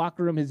losing the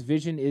locker room. His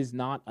vision is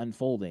not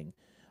unfolding.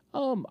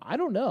 I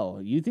don't know.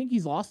 You think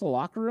he's lost the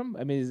locker room?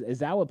 I mean, is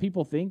that what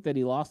people think, that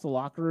he lost the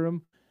locker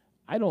room?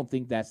 I don't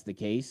think that's the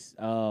case.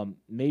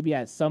 Maybe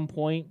at some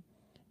point,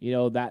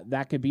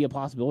 that could be a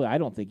possibility. I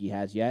don't think he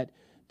has yet.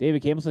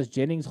 David Campbell says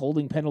Jennings'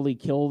 holding penalty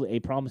killed a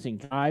promising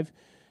drive.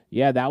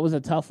 Yeah, that was a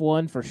tough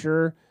one for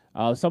sure.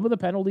 Some of the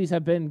penalties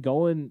have been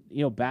going,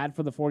 bad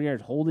for the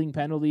 49ers. Holding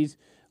penalties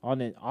on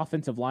an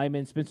offensive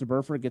lineman. Spencer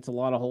Burford gets a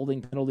lot of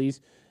holding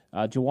penalties.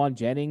 Jawan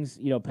Jennings,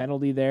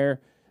 penalty there.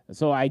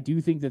 So I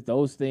do think that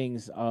those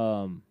things,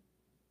 have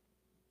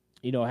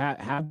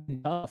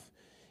been tough.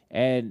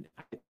 And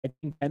I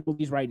think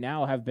penalties right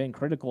now have been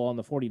critical on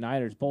the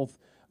 49ers, both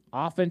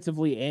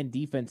offensively and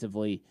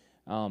defensively.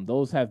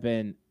 Those have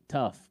been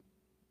tough.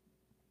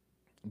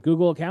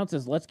 Google account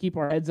says, let's keep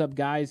our heads up,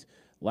 guys.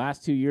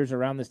 Last 2 years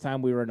around this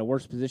time, we were in a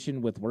worse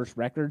position with worse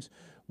records.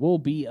 We'll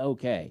be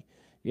okay.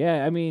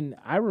 Yeah, I mean,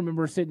 I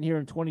remember sitting here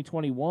in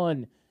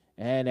 2021,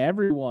 and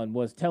everyone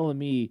was telling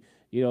me,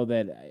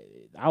 that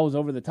I was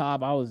over the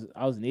top. I was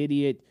an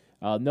idiot.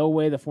 No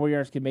way the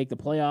 49ers can make the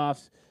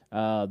playoffs.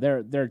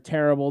 They're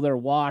terrible. They're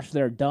washed.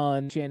 They're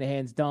done.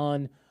 Shanahan's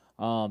done.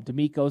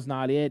 D'Amico's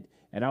not it.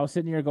 And I was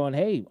sitting here going,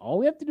 hey, all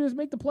we have to do is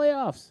make the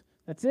playoffs.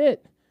 That's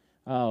it.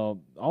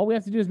 All we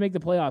have to do is make the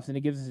playoffs, and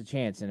it gives us a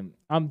chance. And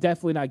I'm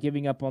definitely not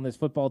giving up on this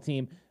football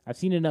team. I've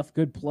seen enough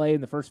good play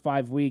in the first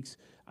 5 weeks.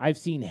 I've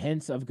seen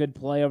hints of good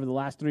play over the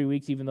last 3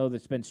 weeks, even though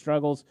there's been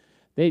struggles.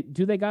 They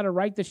got to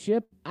right the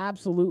ship?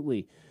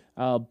 Absolutely.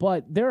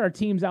 But there are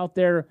teams out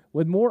there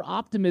with more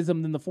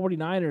optimism than the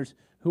 49ers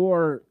who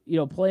are,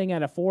 playing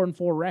at a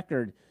 4-4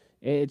 record.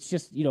 It's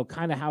just,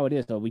 kind of how it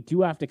is. So we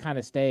do have to kind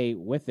of stay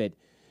with it.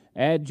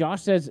 And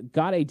Josh says,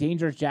 got a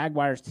dangerous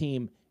Jaguars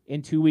team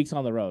in 2 weeks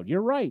on the road.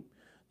 You're right.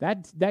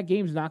 That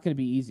game's not going to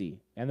be easy.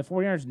 And the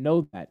 49ers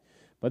know that.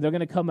 But they're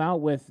going to come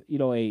out with,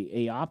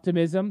 a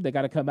optimism. They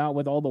got to come out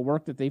with all the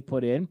work that they've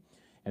put in.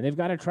 And they've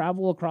got to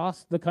travel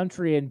across the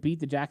country and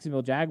beat the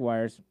Jacksonville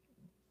Jaguars.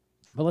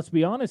 But let's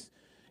be honest,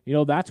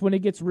 that's when it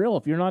gets real.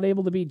 If you're not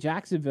able to beat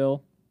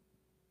Jacksonville,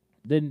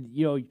 then,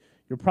 you're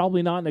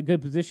probably not in a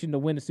good position to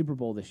win a Super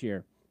Bowl this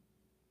year.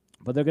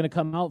 But they're going to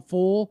come out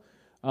full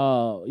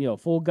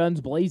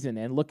guns blazing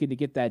and looking to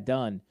get that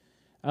done.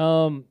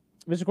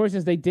 Mr. Corey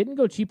says they didn't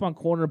go cheap on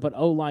corner, but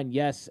O-line,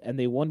 yes, and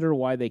they wonder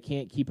why they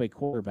can't keep a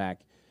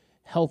quarterback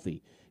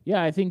healthy.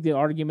 Yeah, I think the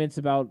arguments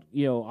about,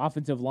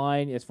 offensive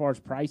line as far as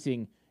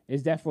pricing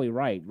is definitely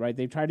right?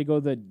 They've tried to go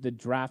the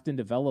draft and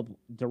develop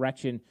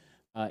direction.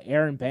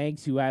 Aaron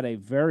Banks, who had a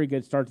very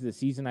good start to the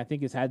season, I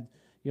think has had,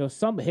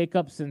 some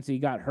hiccups since he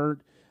got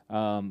hurt.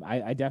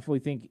 I definitely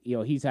think,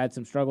 he's had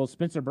some struggles.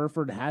 Spencer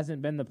Burford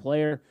hasn't been the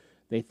player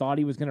they thought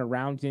he was going to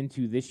round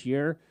into this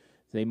year.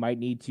 So they might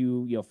need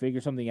to,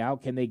 figure something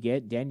out. Can they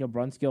get Daniel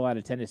Brunskill out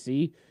of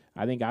Tennessee?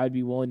 I think I would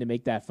be willing to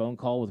make that phone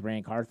call with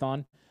Rand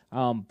Carthon.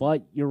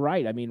 But you're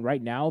right. I mean,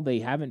 right now they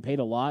haven't paid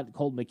a lot.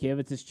 Colt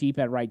McKivitz is cheap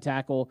at right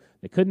tackle.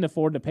 They couldn't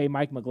afford to pay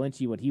Mike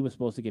McGlinchey what he was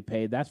supposed to get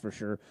paid. That's for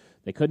sure.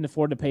 They couldn't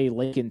afford to pay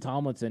Laken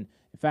Tomlinson.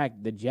 In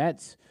fact, the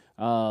Jets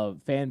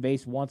fan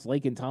base wants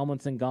Laken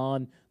Tomlinson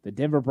gone. The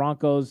Denver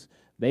Broncos,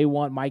 they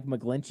want Mike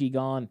McGlinchey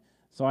gone.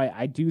 So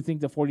I do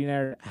think the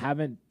 49ers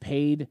haven't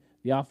paid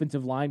the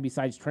offensive line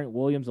besides Trent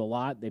Williams a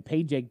lot. They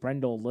paid Jake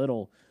Brendel a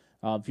little.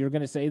 If you're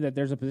going to say that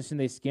there's a position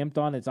they skimped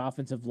on, it's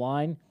offensive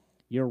line,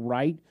 you're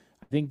right.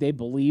 I think they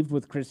believed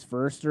with Chris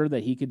Foerster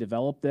that he could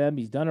develop them.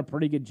 He's done a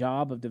pretty good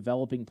job of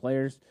developing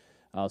players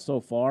so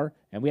far,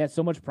 and we had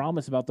so much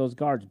promise about those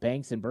guards,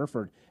 Banks and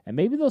Burford, and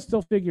maybe they'll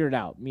still figure it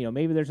out.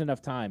 Maybe there's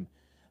enough time.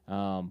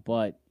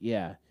 But,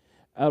 yeah.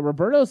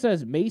 Roberto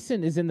says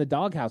Mason is in the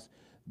doghouse.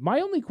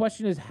 My only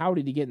question is, how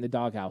did he get in the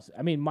doghouse?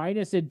 I mean,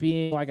 minus it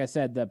being, like I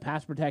said, the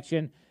pass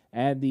protection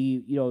and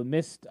the,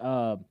 missed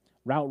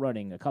route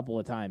running a couple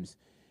of times.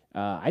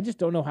 I just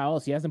don't know how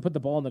else. He hasn't put the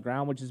ball on the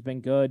ground, which has been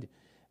good.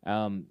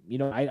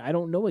 I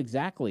don't know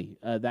exactly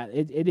that.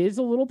 It is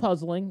a little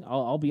puzzling.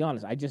 I'll be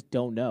honest. I just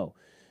don't know.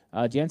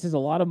 Jan says a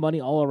lot of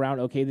money all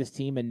around. Okay, this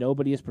team and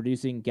nobody is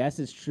producing. Guess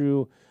it's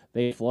true.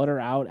 They flutter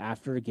out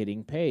after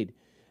getting paid.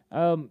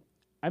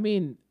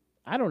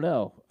 I don't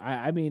know.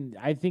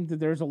 I think that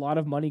there's a lot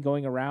of money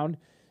going around,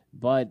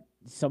 but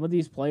some of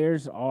these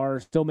players are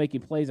still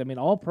making plays.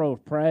 All-Pro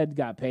Fred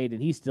got paid,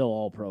 and he's still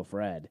All-Pro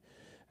Fred.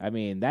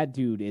 That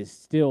dude is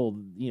still,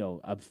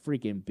 a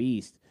freaking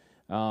beast.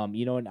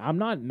 And I'm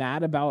not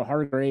mad about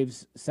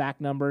Hargrave's sack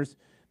numbers.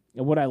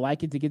 Would I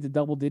like it to get to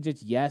double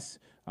digits? Yes.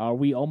 Are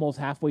we almost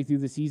halfway through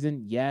the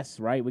season? Yes,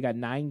 right? We got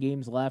 9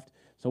 games left.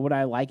 So would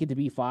I like it to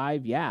be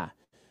 5? Yeah.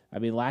 I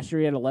mean, last year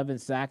he had 11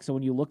 sacks. So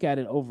when you look at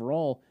it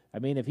overall, I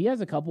mean, if he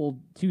has a couple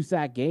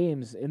 2-sack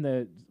games in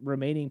the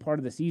remaining part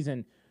of the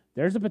season,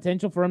 there's a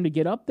potential for him to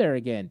get up there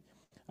again.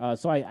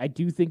 So I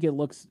do think it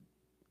looks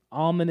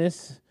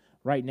ominous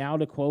right now,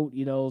 to quote,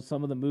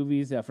 some of the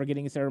movies,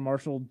 Forgetting Sarah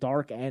Marshall,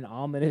 dark and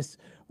ominous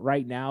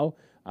right now.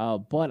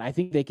 But I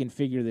think they can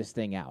figure this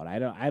thing out.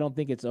 I don't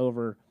think it's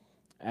over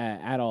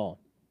at all.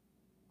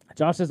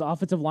 Josh says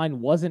offensive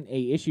line wasn't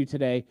a issue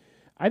today.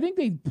 I think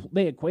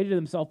they equated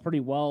themselves pretty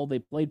well. They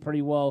played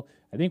pretty well.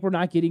 I think we're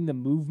not getting the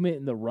movement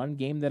in the run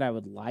game that I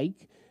would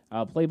like,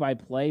 play by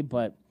play,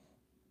 but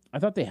I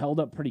thought they held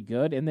up pretty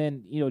good. And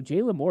then,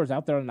 Jalen Moore's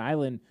out there on an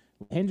island.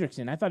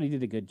 Hendrickson, I thought he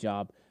did a good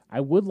job.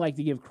 I would like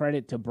to give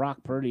credit to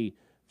Brock Purdy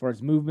for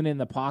his movement in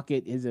the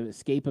pocket, his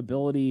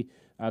escapability,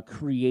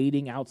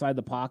 creating outside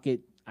the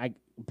pocket.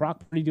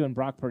 Brock Purdy doing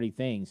Brock Purdy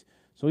things.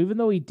 So even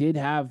though he did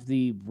have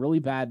the really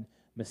bad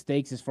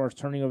mistakes as far as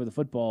turning over the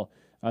football,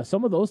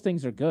 some of those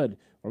things are good.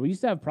 Where we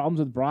used to have problems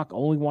with Brock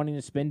only wanting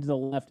to spin to the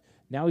left.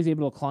 Now he's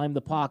able to climb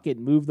the pocket,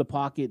 move the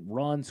pocket,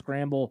 run,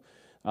 scramble.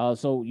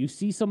 So you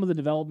see some of the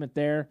development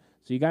there.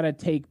 So you got to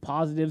take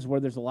positives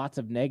where there's lots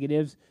of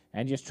negatives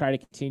and just try to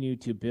continue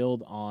to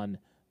build on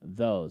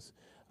those.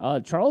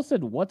 Charles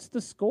said, what's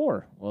the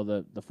score? Well,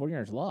 the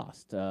 49ers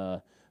lost.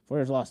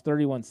 49ers lost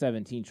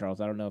 31-17,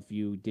 Charles. I don't know if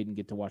you didn't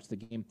get to watch the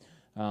game,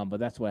 but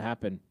that's what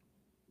happened.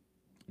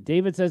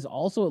 David says,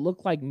 also, it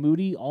looked like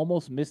Moody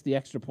almost missed the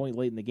extra point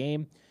late in the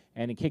game,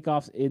 and in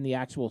kickoffs in the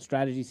actual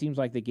strategy, seems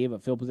like they gave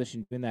up field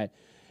position in that.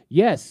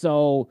 Yes,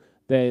 so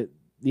the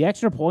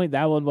extra point,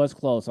 that one was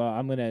close.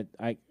 I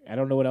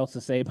don't know what else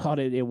to say about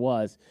it. It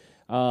was.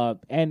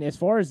 And as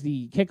far as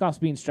the kickoffs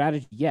being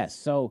strategy, yes.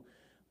 So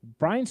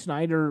Brian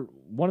Schneider,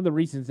 one of the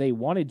reasons they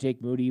wanted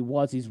Jake Moody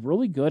was he's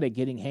really good at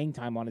getting hang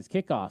time on his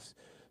kickoffs.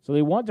 So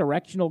they want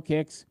directional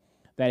kicks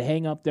that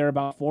hang up there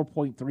about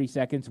 4.3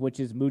 seconds, which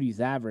is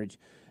Moody's average.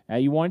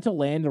 You want it to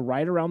land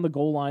right around the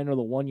goal line or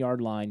the 1-yard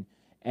line,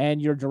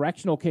 and you're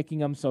directional kicking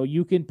them so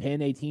you can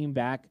pin a team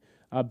back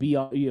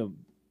beyond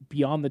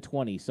the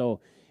 20.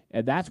 So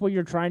that's what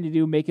you're trying to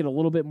do, make it a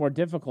little bit more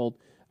difficult.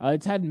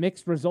 It's had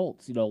mixed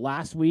results.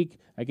 Last week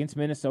against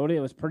Minnesota, it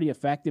was pretty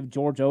effective.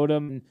 George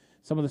Odom and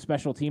some of the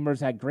special teamers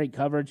had great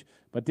coverage,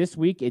 but this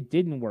week it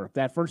didn't work.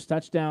 That first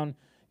touchdown,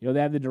 they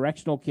had the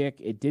directional kick.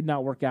 It did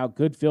not work out.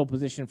 Good field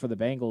position for the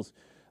Bengals.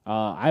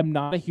 I'm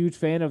not a huge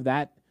fan of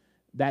that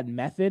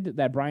method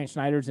that Brian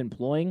Schneider's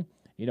employing.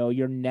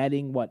 You're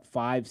netting,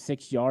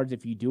 5-6 yards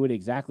if you do it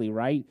exactly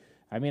right.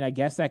 I mean, I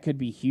guess that could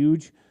be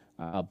huge,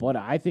 but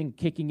I think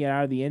kicking it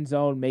out of the end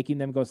zone, making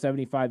them go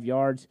 75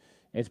 yards,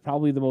 is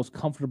probably the most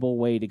comfortable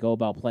way to go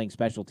about playing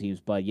special teams.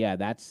 But, yeah,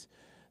 that's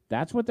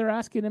what they're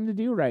asking him to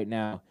do right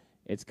now.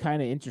 It's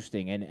kind of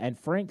interesting. And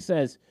Frank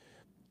says,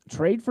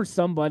 trade for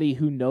somebody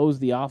who knows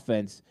the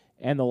offense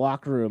and the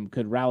locker room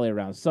could rally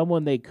around,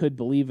 someone they could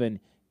believe in,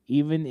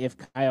 even if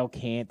Kyle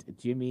can't.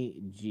 Jimmy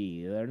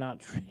G. They're not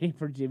trading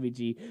for Jimmy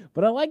G.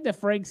 But I like that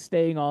Frank's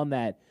staying on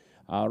that.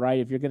 Right,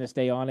 if you're going to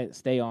stay on it,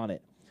 stay on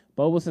it.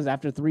 Bobo says,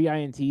 after 3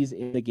 INTs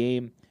in the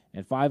game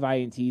and 5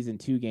 INTs in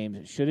 2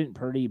 games, shouldn't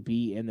Purdy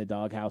be in the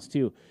doghouse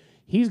too?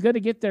 He's going to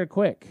get there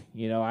quick.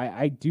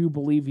 I do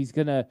believe he's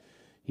going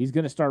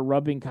to start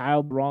rubbing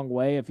Kyle the wrong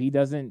way if he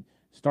doesn't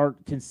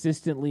start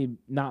consistently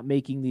not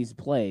making these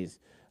plays.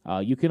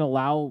 You can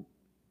allow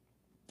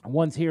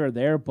ones here or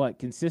there, but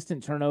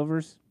consistent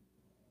turnovers,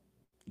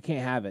 you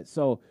can't have it.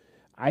 So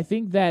I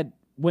think that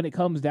when it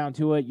comes down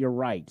to it, you're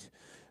right.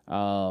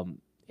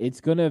 It's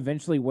going to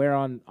eventually wear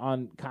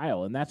on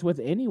Kyle, and that's with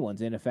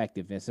anyone's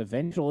ineffectiveness.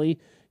 Eventually,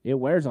 it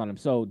wears on him.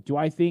 So do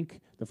I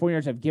think the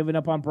 49ers have given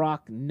up on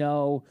Brock?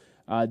 No.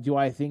 Do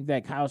I think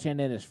that Kyle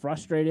Shanahan is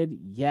frustrated?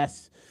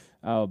 Yes.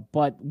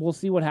 But we'll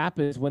see what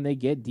happens when they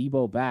get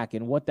Debo back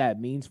and what that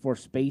means for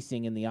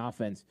spacing in the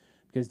offense.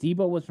 Because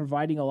Debo was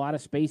providing a lot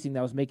of spacing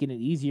that was making it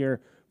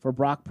easier for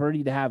Brock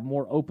Purdy to have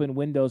more open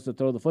windows to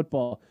throw the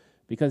football,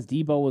 because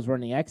Debo was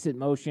running exit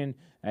motion.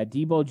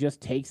 Debo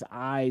just takes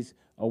eyes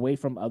away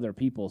from other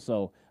people.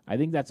 So I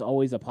think that's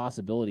always a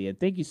possibility. And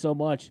thank you so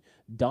much,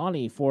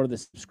 Donnie, for the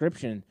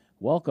subscription.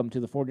 Welcome to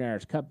the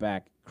 49ers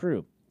Cutback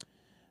crew.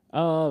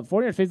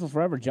 49ers Faithful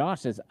Forever,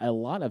 Josh says, a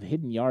lot of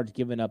hidden yards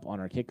given up on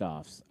our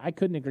kickoffs. I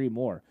couldn't agree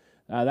more.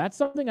 That's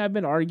something I've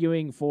been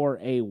arguing for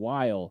a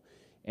while.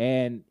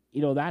 And,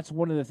 that's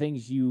one of the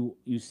things you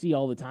see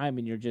all the time,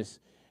 and you're just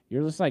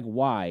like,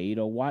 why?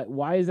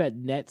 Why is that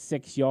net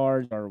 6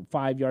 yards or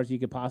 5 yards you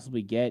could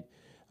possibly get?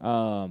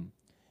 And,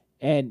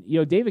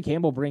 David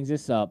Campbell brings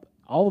this up.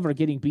 Oliver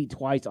getting beat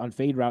twice on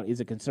fade route is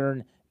a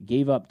concern.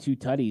 Gave up 2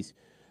 tutties.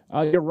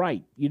 You're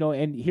right.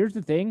 And here's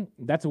the thing.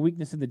 That's a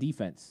weakness in the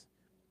defense.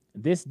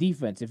 This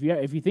defense, if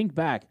you think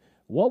back,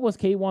 what was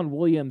K'Wan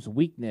Williams'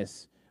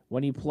 weakness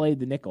when he played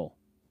the nickel?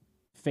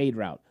 Fade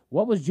route.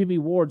 What was Jimmy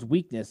Ward's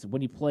weakness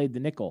when he played the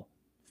nickel?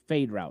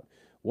 Fade route.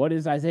 What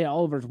is Isaiah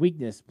Oliver's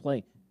weakness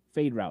playing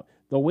fade route?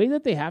 The way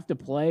that they have to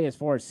play as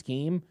far as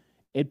scheme,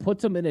 it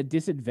puts them in a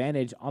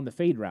disadvantage on the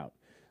fade route.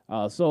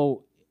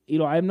 So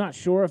I'm not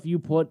sure if you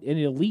put an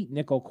elite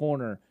nickel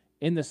corner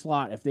in the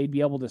slot if they'd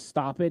be able to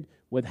stop it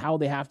with how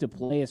they have to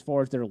play as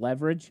far as their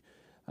leverage.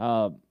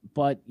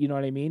 But you know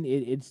what I mean?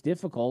 It's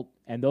difficult,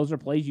 and those are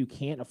plays you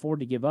can't afford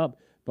to give up.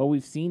 But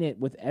we've seen it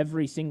with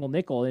every single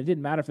nickel, and it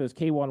didn't matter if it was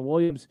K'Wan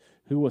Williams,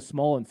 who was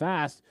small and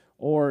fast,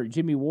 or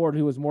Jimmy Ward,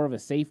 who was more of a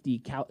safety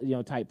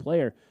type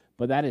player.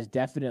 But that is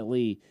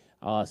definitely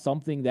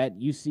something that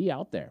you see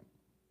out there.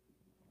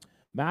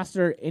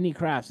 Master Any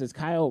Craft says,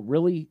 Kyle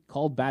really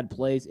called bad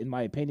plays. In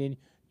my opinion,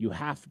 you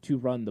have to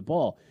run the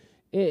ball.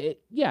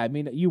 Yeah, I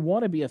mean, you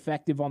want to be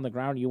effective on the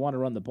ground. You want to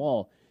run the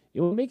ball.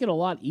 It would make it a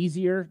lot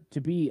easier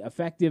to be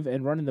effective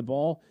and running the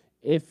ball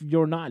if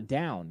you're not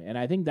down. And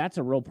I think that's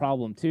a real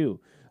problem too.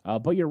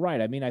 But you're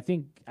right. I mean, I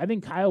think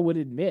Kyle would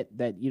admit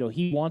that,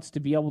 he wants to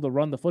be able to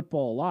run the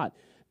football a lot.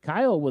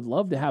 Kyle would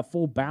love to have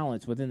full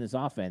balance within this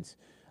offense.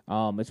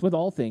 It's with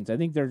all things. I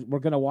think we're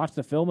going to watch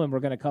the film and we're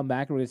going to come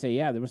back and we're going to say,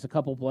 yeah, there was a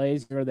couple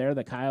plays here or there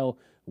that Kyle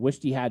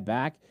wished he had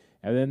back.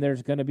 And then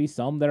there's going to be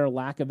some that are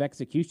lack of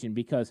execution,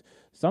 because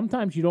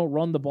sometimes you don't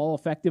run the ball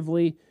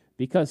effectively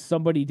because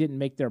somebody didn't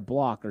make their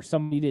block or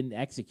somebody didn't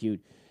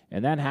execute.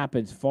 And that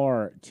happens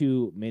far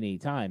too many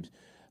times.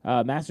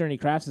 Master Any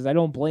Craft says, I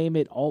don't blame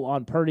it all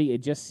on Purdy. It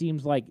just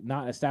seems like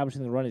not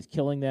establishing the run is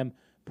killing them.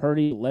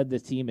 Purdy led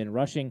this team in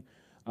rushing.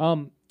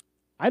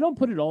 I don't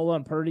put it all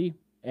on Purdy,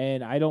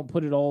 and I don't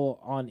put it all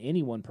on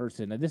any one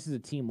person. Now, this is a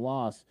team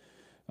loss,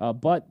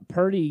 but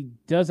Purdy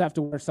does have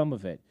to wear some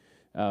of it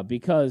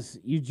because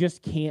you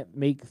just can't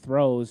make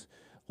throws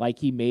like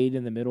he made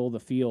in the middle of the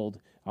field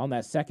on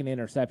that second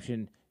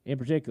interception in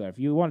particular. If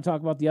you want to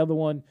talk about the other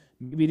one,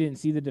 maybe you didn't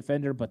see the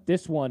defender, but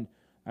this one,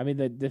 I mean,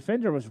 the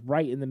defender was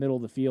right in the middle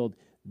of the field.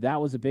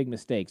 That was a big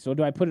mistake. So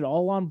do I put it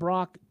all on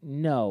Brock?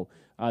 No.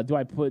 Do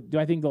I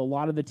think a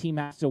lot of the team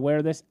has to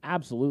wear this?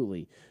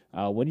 Absolutely.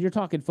 When you're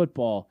talking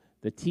football,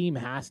 the team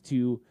has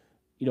to,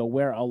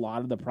 wear a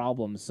lot of the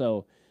problems.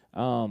 So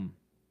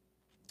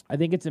I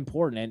think it's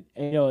important.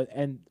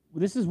 And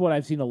this is what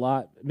I've seen a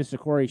lot. Mr.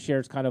 Corey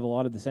shares kind of a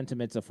lot of the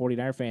sentiments of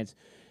 49er fans.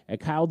 And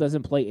Kyle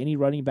doesn't play any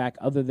running back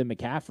other than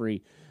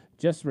McCaffrey.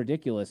 Just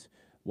ridiculous.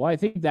 Well, I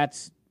think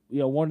that's,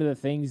 one of the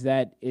things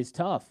that is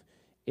tough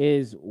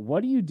is,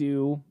 what do you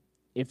do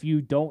if you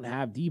don't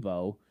have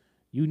Debo?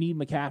 You need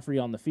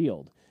McCaffrey on the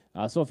field.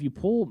 So if you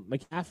pull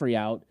McCaffrey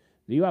out,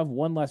 you have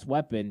one less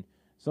weapon.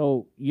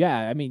 So,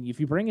 yeah, I mean,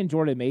 if you bring in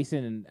Jordan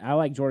Mason, and I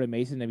like Jordan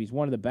Mason, and he's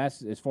one of the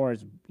best as far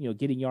as,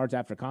 getting yards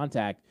after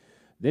contact,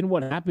 then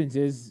what happens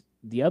is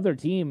the other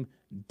team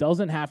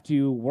doesn't have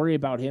to worry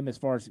about him as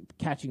far as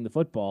catching the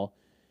football.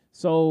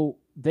 So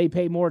they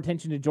pay more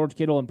attention to George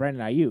Kittle and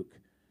Brandon Ayuk.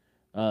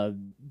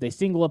 They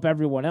single up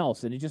everyone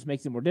else, and it just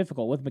makes it more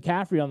difficult. With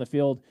McCaffrey on the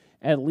field,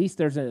 at least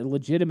there's a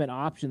legitimate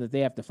option that they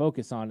have to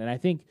focus on, and I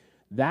think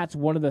that's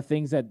one of the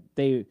things that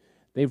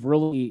they've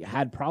really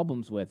had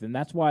problems with, and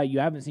that's why you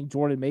haven't seen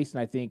Jordan Mason,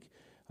 I think.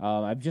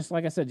 I'm just,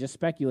 like I said, just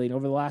speculating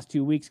over the last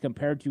 2 weeks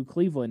compared to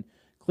Cleveland.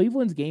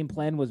 Cleveland's game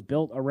plan was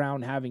built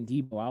around having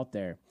Debo out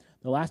there.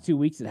 The last 2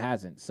 weeks it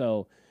hasn't,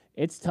 so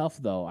it's tough,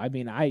 though. I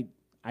mean, I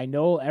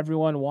know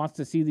everyone wants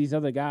to see these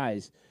other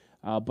guys,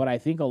 but I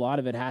think a lot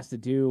of it has to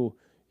do,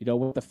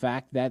 with the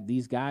fact that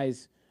these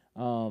guys,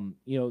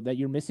 that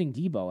you're missing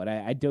Debo. And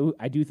I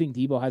do think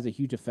Debo has a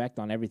huge effect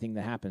on everything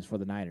that happens for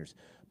the Niners.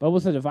 But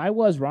listen, if I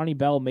was Ronnie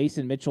Bell,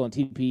 Mason, Mitchell, and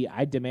TDP,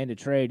 I'd demand a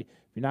trade.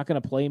 If you're not going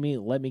to play me,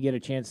 let me get a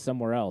chance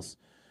somewhere else.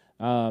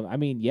 I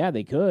mean, yeah,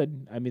 they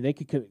could. I mean,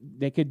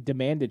 they could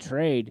demand a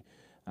trade.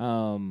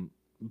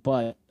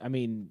 But I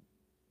mean,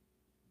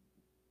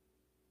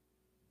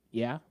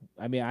 yeah.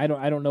 I mean, I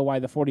don't know why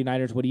the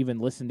 49ers would even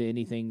listen to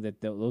anything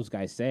that those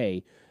guys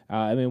say.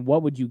 I mean,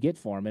 what would you get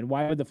for him? And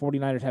why would the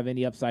 49ers have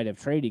any upside of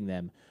trading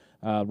them?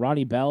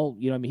 Ronnie Bell,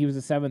 I mean, he was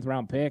a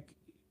 7th-round pick.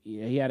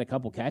 He had a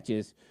couple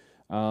catches.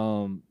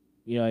 I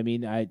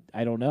mean,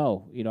 I don't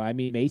know. I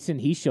mean, Mason,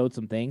 he showed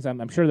some things.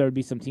 I'm sure there would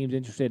be some teams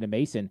interested in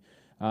Mason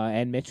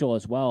and Mitchell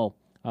as well.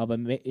 But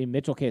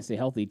Mitchell can't stay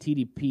healthy.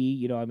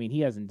 TDP, I mean, he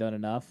hasn't done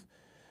enough.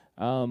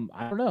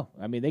 I don't know.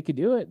 I mean, they could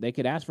do it. They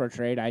could ask for a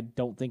trade. I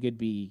don't think it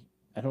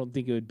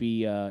would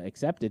be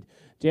accepted.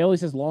 Jay Lee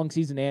says long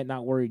season Ant,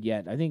 not worried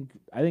yet. I think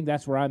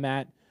that's where I'm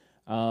at.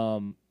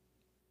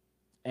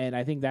 And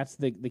I think that's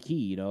the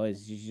key,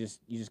 is you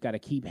just got to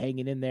keep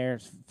hanging in there.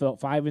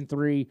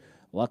 5-3.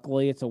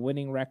 Luckily, it's a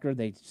winning record.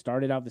 They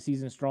started out the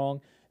season strong,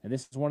 and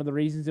this is one of the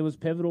reasons it was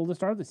pivotal to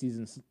start the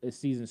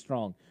season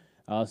strong.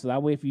 So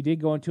that way, if you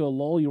did go into a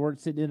lull, you weren't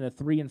sitting in a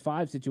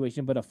 3-5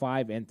 situation, but a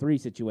 5-3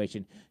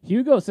 situation.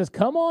 Hugo says,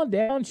 "Come on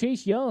down,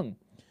 Chase Young."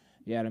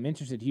 Yeah, and I'm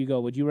interested, Hugo.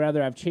 Would you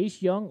rather have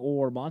Chase Young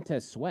or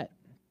Montez Sweat?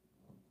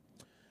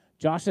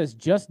 Josh says,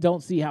 "Just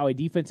don't see how a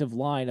defensive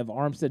line of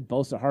Armstead,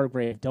 Bosa,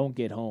 Hargrave don't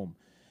get home."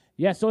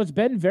 Yeah, so it's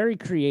been very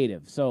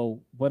creative.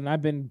 So when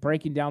I've been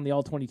breaking down the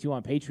All-22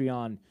 on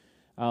Patreon,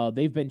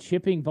 they've been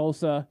chipping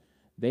Bosa.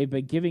 They've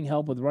been giving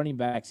help with running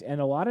backs. And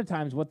a lot of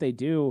times what they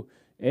do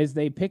is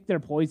they pick their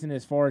poison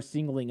as far as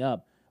singling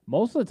up.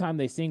 Most of the time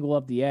they single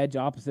up the edge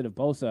opposite of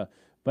Bosa,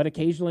 but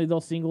occasionally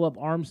they'll single up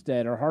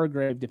Armstead or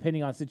Hargrave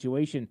depending on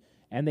situation,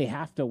 and they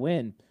have to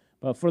win.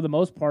 But for the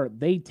most part,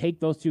 they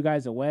take those two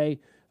guys away.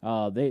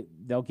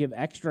 They'll give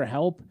extra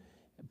help,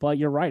 but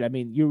you're right. I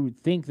mean, you would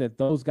think that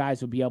those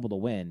guys would be able to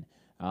win.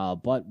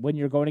 But when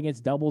you're going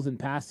against doubles and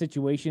pass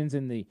situations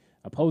and the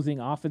opposing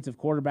offensive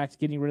quarterback's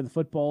getting rid of the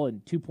football in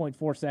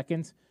 2.4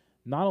 seconds,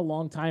 not a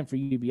long time for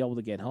you to be able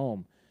to get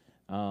home.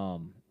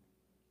 So,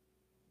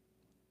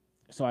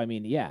 I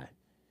mean, yeah.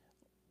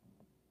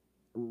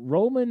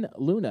 Roman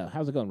Luna,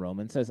 how's it going,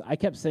 Roman? Says, I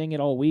kept saying it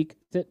all week.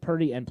 Sit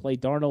Purdy and play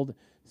Darnold.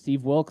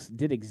 Steve Wilks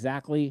did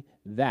exactly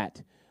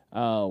that.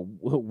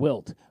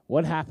 Wilt,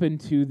 what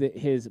happened to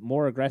his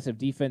more aggressive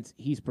defense?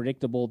 He's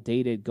predictable,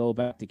 dated, go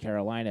back to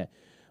Carolina.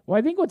 Well,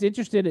 I think what's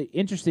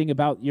interesting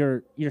about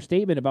your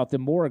statement about the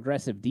more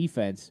aggressive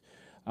defense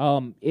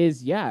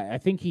is, I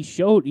think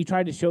he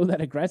tried to show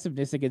that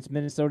aggressiveness against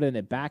Minnesota and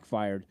it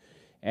backfired.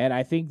 And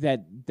I think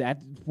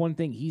that's one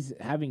thing he's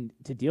having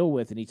to deal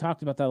with, and he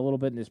talked about that a little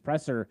bit in his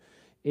presser,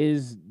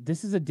 is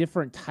this is a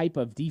different type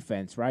of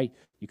defense, right?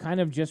 You kind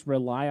of just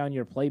rely on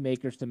your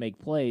playmakers to make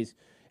plays,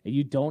 and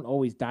you don't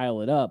always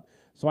dial it up.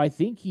 So I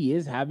think he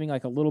is having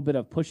like a little bit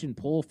of push and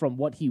pull from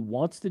what he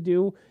wants to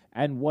do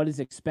and what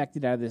is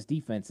expected out of this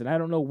defense. And I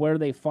don't know where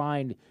they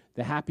find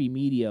the happy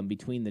medium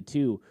between the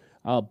two,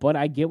 but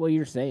I get what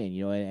you're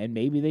saying, and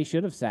maybe they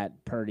should have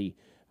sat Purdy.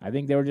 I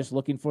think they were just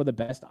looking for the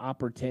best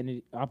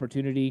opportunity,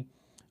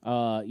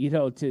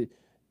 to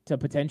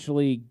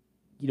potentially,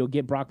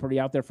 get Brock Purdy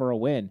out there for a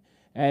win.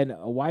 And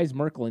Wise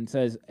Merklin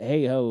says,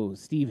 hey,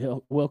 Steve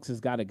Wilks has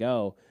got to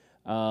go.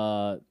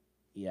 I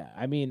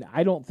mean,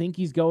 I don't think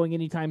he's going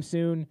anytime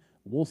soon.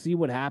 We'll see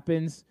what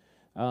happens.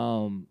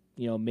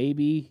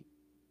 Maybe,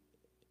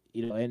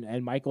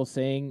 and Michael's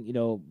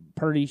saying,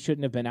 Purdy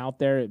shouldn't have been out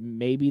there.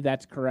 Maybe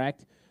that's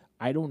correct.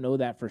 I don't know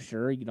that for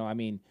sure.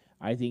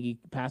 I think he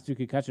passed through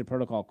concussion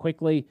protocol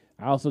quickly.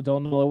 I also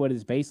don't know what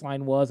his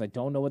baseline was. I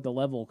don't know what the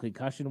level of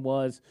concussion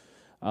was.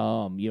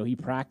 He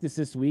practiced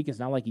this week. It's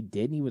not like he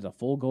didn't. He was a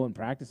full go in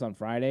practice on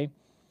Friday.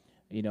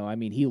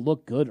 He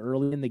looked good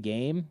early in the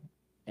game,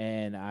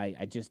 and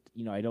I just,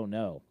 I don't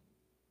know.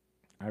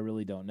 I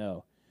really don't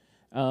know.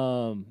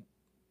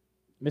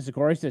 Mr.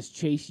 Corey says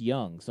Chase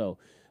Young. So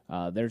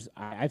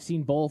I've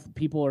seen both.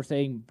 People are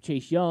saying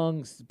Chase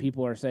Young.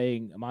 People are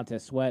saying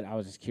Montez Sweat. I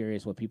was just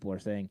curious what people are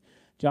saying.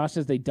 Josh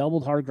says they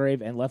doubled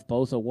Hargrave and left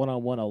Bosa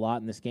one-on-one a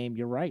lot in this game.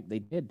 You're right, they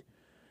did.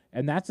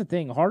 And that's the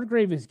thing.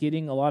 Hargrave is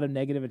getting a lot of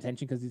negative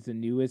attention because he's the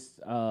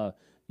newest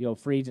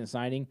free agent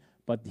signing.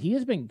 But he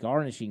has been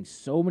garnishing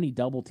so many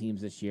double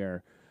teams this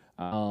year.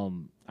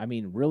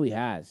 Really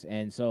has.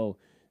 And so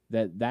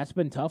that's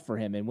been tough for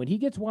him. And when he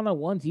gets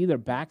one-on-ones, he either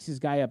backs his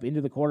guy up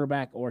into the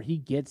quarterback or he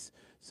gets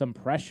some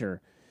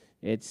pressure.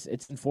 It's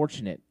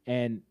unfortunate.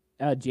 And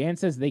Jan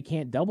says they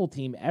can't double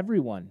team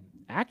everyone.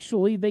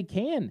 Actually, they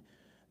can.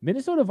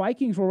 Minnesota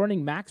Vikings were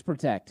running max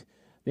protect.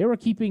 They were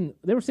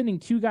sending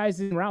two guys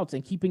in routes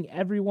and keeping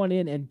everyone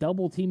in and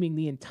double teaming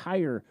the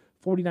entire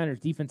 49ers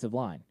defensive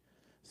line.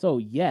 So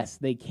yes,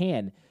 they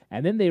can.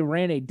 And then they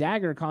ran a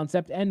dagger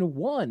concept and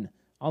won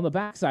on the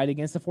backside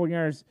against the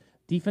 49ers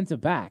defensive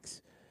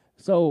backs.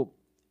 So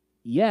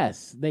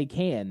yes, they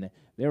can.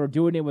 They were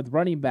doing it with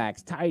running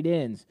backs, tight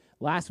ends.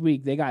 Last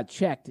week they got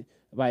checked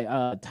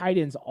by tight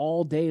ends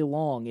all day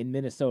long in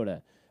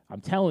Minnesota.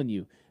 I'm telling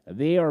you.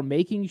 They are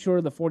making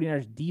sure the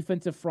 49ers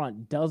defensive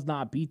front does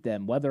not beat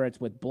them, whether it's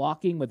with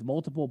blocking with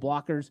multiple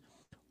blockers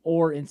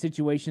or in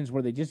situations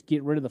where they just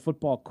get rid of the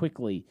football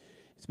quickly.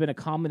 It's been a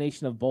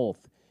combination of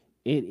both.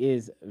 It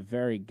is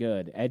very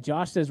good. And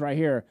Josh says right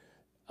here,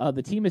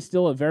 the team is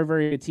still a very,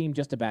 very good team,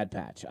 just a bad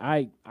patch.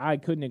 I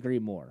couldn't agree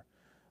more.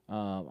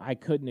 I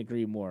couldn't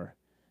agree more.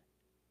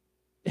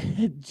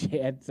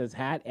 Jan says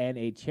hat and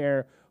a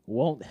chair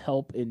won't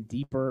help in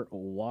deeper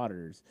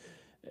waters.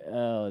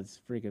 Oh, it's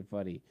freaking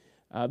funny.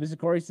 Mr.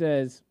 Corey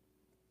says,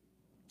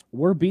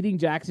 we're beating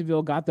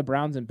Jacksonville, got the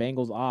Browns and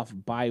Bengals off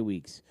bye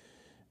weeks.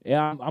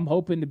 Yeah, I'm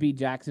hoping to beat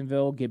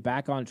Jacksonville, get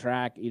back on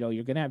track.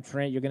 You're going to have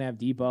Trent, you're going to have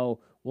Debo.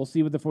 We'll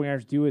see what the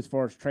 49ers do as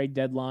far as trade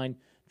deadline.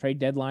 Trade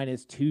deadline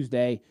is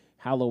Tuesday,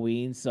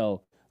 Halloween,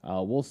 so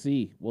we'll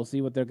see. We'll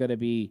see what they're going to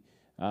be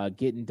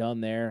getting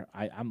done there.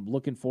 I'm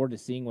looking forward to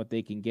seeing what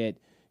they can get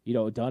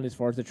done as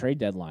far as the trade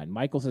deadline.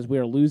 Michael says we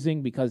are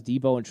losing because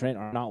Debo and Trent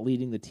are not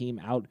leading the team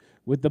out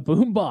with the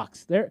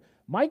boombox.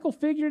 Michael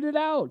figured it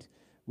out.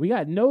 We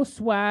got no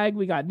swag.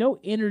 We got no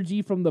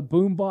energy from the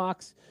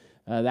boombox.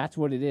 That's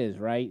what it is,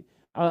 right?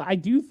 I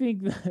do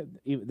think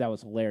that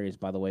was hilarious,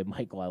 by the way,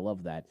 Michael. I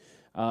love that.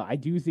 I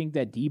do think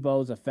that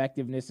Debo's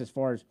effectiveness as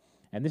far as,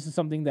 and this is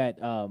something that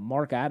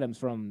Mark Adams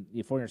from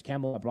the 49ers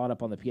Camelot brought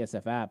up on the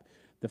PSF app,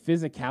 the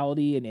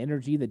physicality and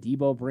energy that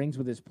Debo brings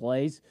with his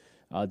plays,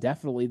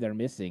 definitely they're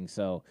missing.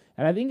 So,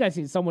 and I think I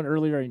seen someone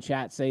earlier in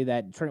chat say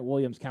that Trent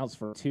Williams counts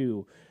for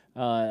 2.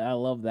 I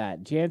love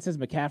that. Jan says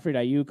McCaffrey and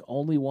Ayuk,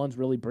 only ones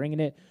really bringing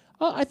it.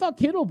 I thought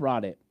Kittle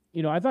brought it.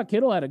 I thought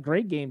Kittle had a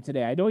great game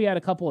today. I know he had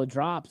a couple of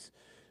drops,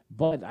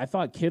 but I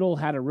thought Kittle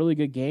had a really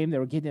good game. They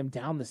were getting him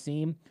down the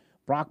seam.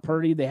 Brock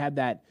Purdy, they had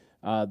that.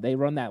 They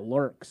run that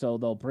lurk, so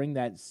they'll bring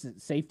that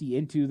safety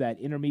into that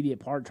intermediate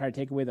part, try to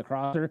take away the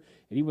crosser,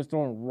 and he was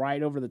throwing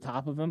right over the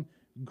top of him.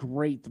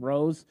 Great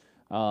throws.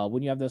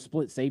 when you have those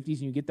split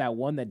safeties and you get that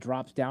one that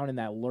drops down in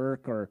that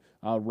lurk or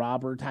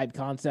robber type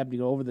concept, you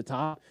go over the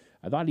top.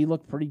 I thought he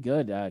looked pretty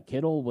good.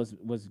 Kittle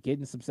was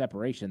getting some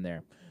separation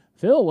there.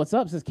 Phil, what's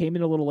up? Says came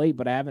in a little late,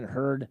 but I haven't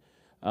heard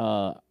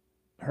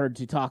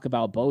to talk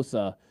about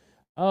Bosa.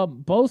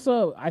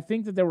 Bosa, I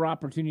think that there were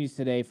opportunities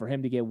today for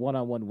him to get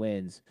one-on-one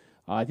wins.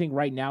 I think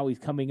right now he's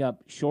coming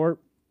up short,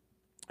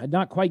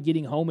 not quite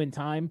getting home in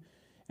time,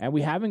 and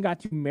we haven't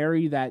got to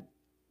marry that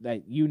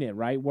unit,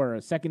 right, where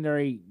a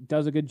secondary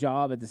does a good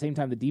job, at the same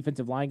time the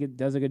defensive line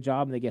does a good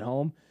job and they get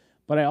home.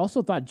 But I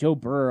also thought Joe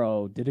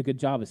Burrow did a good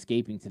job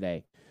escaping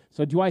today.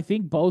 So do I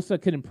think Bosa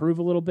could improve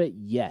a little bit?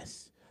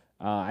 Yes.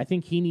 I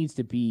think he needs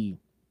to be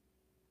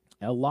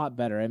a lot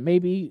better. And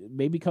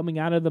maybe coming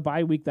out of the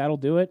bye week, that'll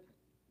do it.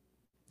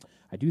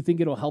 I do think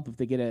it'll help if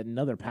they get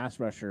another pass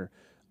rusher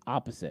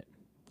opposite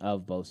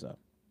of Bosa.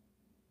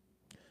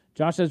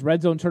 Josh says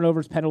red zone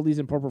turnovers, penalties,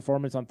 and poor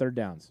performance on third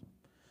downs.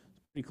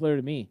 It's pretty clear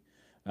to me.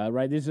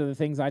 Right, these are the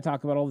things I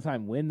talk about all the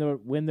time. Win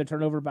the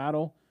turnover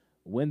battle,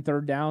 win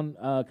third down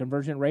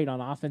conversion rate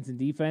on offense and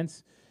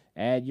defense,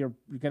 and you're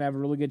going to have a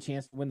really good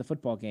chance to win the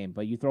football game.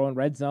 But you throw in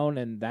red zone,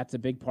 and that's a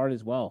big part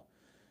as well.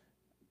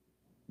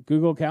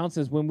 Google account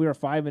says, when we were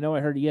 5-0, I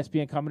heard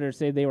ESPN commentators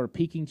say they were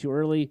peaking too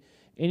early.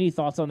 Any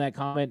thoughts on that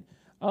comment?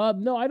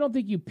 No, I don't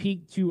think you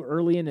peak too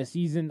early in a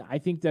season. I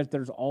think that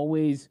there's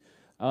always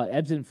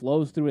ebbs and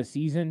flows through a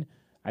season.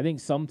 I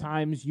think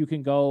sometimes you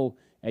can go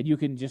and you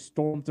can just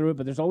storm through it,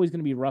 but there's always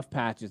going to be rough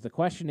patches. The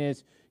question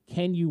is,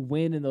 can you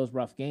win in those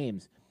rough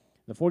games?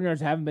 The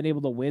 49ers haven't been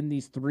able to win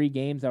these 3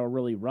 games that were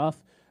really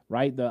rough,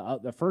 right?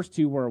 The first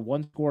 2 were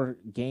one-score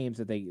games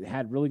that they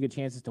had really good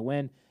chances to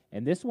win,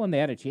 and this one they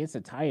had a chance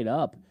to tie it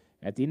up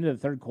at the end of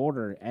the third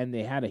quarter, and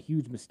they had a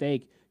huge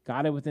mistake,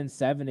 got it within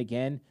 7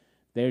 again.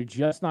 They're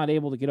just not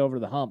able to get over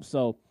the hump.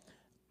 So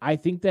I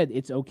think that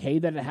it's okay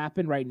that it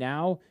happened right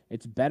now.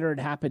 It's better it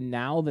happened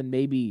now than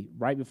maybe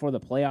right before the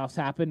playoffs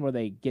happen where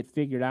they get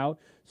figured out.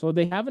 So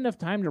they have enough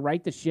time to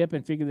right the ship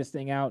and figure this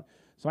thing out.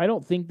 So I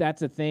don't think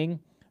that's a thing.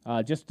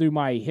 Just through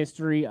my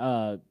history,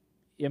 I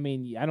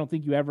don't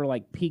think you ever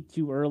peak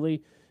too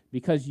early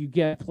because you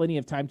get plenty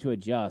of time to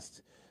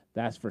adjust.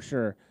 That's for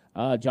sure.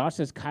 Josh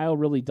says Kyle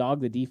really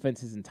dogged the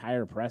defense his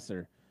entire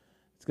presser.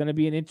 It's going to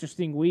be an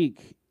interesting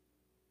week.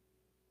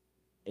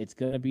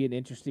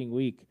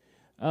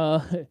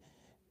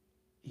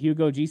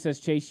 Hugo G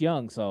says Chase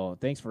Young. So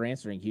thanks for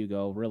answering,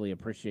 Hugo. Really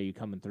appreciate you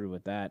coming through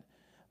with that.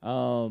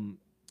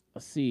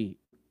 Let's see.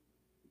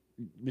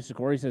 Mr.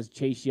 Corey says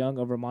Chase Young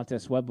over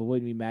Montez Sweat, but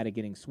wouldn't be mad at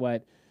getting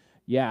Sweat.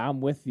 Yeah, I'm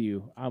with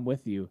you.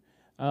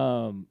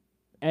 And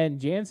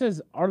Jan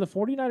says, are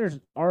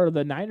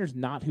the Niners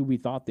not who we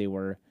thought they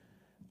were?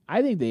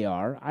 I think they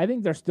are. I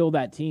think they're still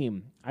that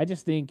team. I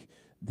just think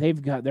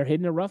they're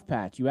hitting a rough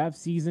patch. You have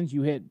seasons,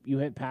 you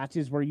hit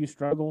patches where you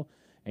struggle,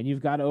 and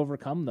you've got to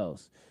overcome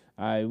those.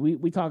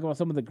 We talk about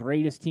some of the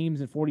greatest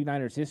teams in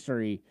 49ers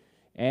history,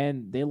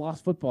 and they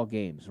lost football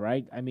games,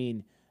 right? I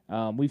mean,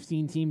 we've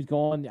seen teams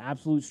go on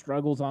absolute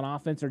struggles on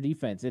offense or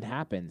defense. It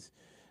happens,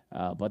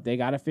 but they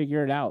got to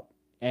figure it out.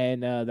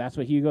 And that's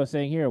what Hugo's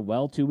saying here.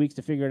 Well, 2 weeks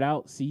to figure it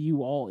out. See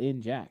you all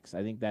in Jax.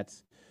 I think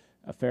that's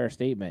a fair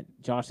statement.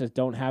 Josh says,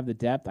 don't have the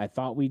depth. I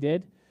thought we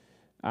did.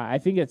 I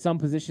think at some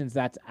positions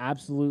that's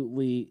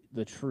absolutely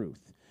the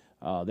truth.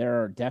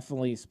 There are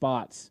definitely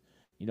spots,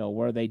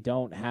 where they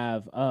don't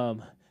have.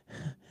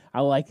 I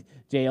like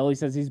JL. He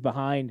says he's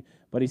behind,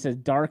 but he says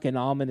dark and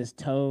ominous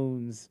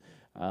tones.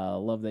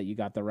 Love that you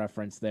got the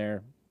reference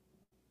there.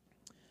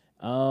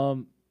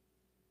 Jan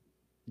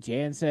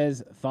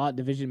says thought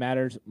division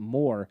matters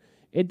more.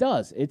 It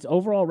does. It's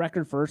overall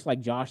record first,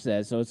 like Josh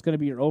says. So it's going to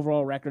be your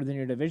overall record than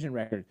your division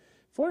record.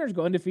 49ers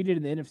go undefeated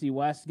in the NFC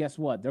West. Guess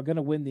what? They're going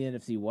to win the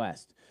NFC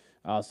West.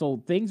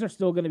 So things are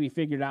still going to be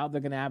figured out.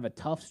 They're going to have a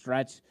tough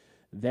stretch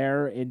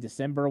there in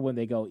December when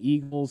they go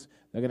Eagles.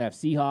 They're going to have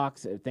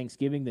Seahawks at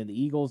Thanksgiving, then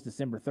the Eagles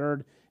December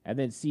 3rd, and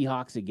then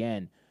Seahawks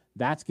again.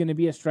 That's going to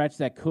be a stretch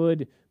that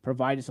could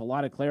provide us a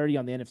lot of clarity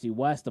on the NFC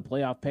West, the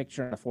playoff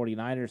picture, and the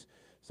 49ers.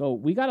 So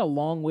we got a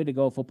long way to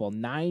go football.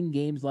 9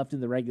 games left in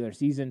the regular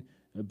season.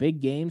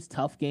 Big games,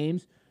 tough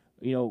games.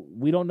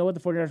 We don't know what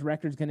the 49ers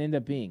record is going to end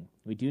up being.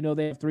 We do know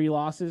they have 3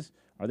 losses.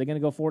 Are they going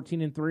to go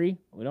 14-3?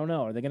 We don't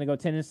know. Are they going to go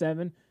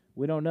 10-7?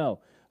 We don't know.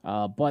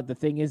 But the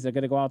thing is, they're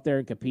going to go out there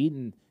and compete.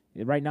 And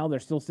right now, they're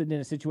still sitting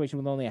in a situation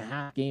with only a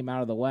half game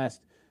out of the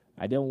West.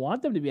 I didn't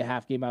want them to be a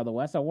half game out of the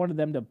West. I wanted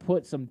them to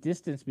put some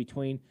distance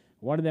between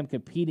one of them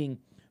competing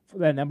for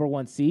that number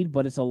 1 seed.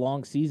 But it's a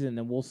long season,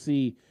 and we'll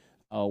see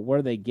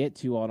where they get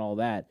to on all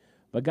that.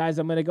 But guys,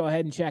 I'm going to go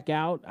ahead and check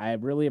out. I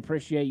really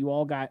appreciate you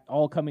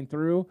all coming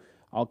through.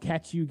 I'll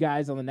catch you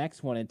guys on the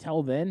next one.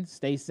 Until then,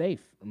 stay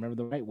safe. Remember,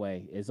 the right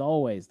way is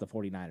always the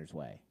 49ers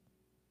way.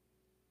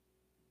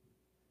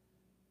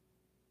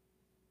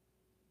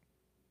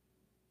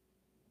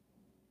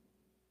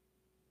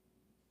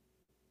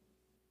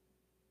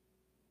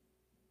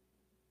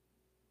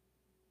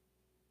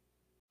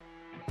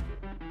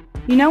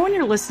 You know when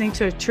you're listening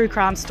to a true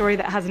crime story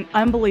that has an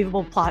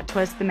unbelievable plot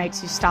twist that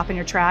makes you stop in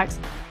your tracks?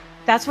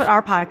 That's what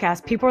our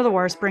podcast, People Are the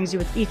Worst, brings you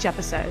with each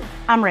episode.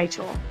 I'm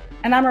Rachel.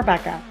 And I'm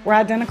Rebecca. We're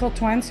identical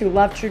twins who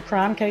love true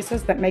crime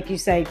cases that make you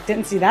say,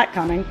 didn't see that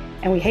coming,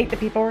 and we hate the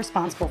people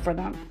responsible for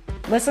them.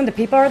 Listen to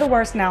People Are the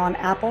Worst now on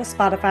Apple,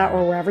 Spotify,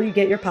 or wherever you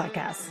get your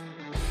podcasts.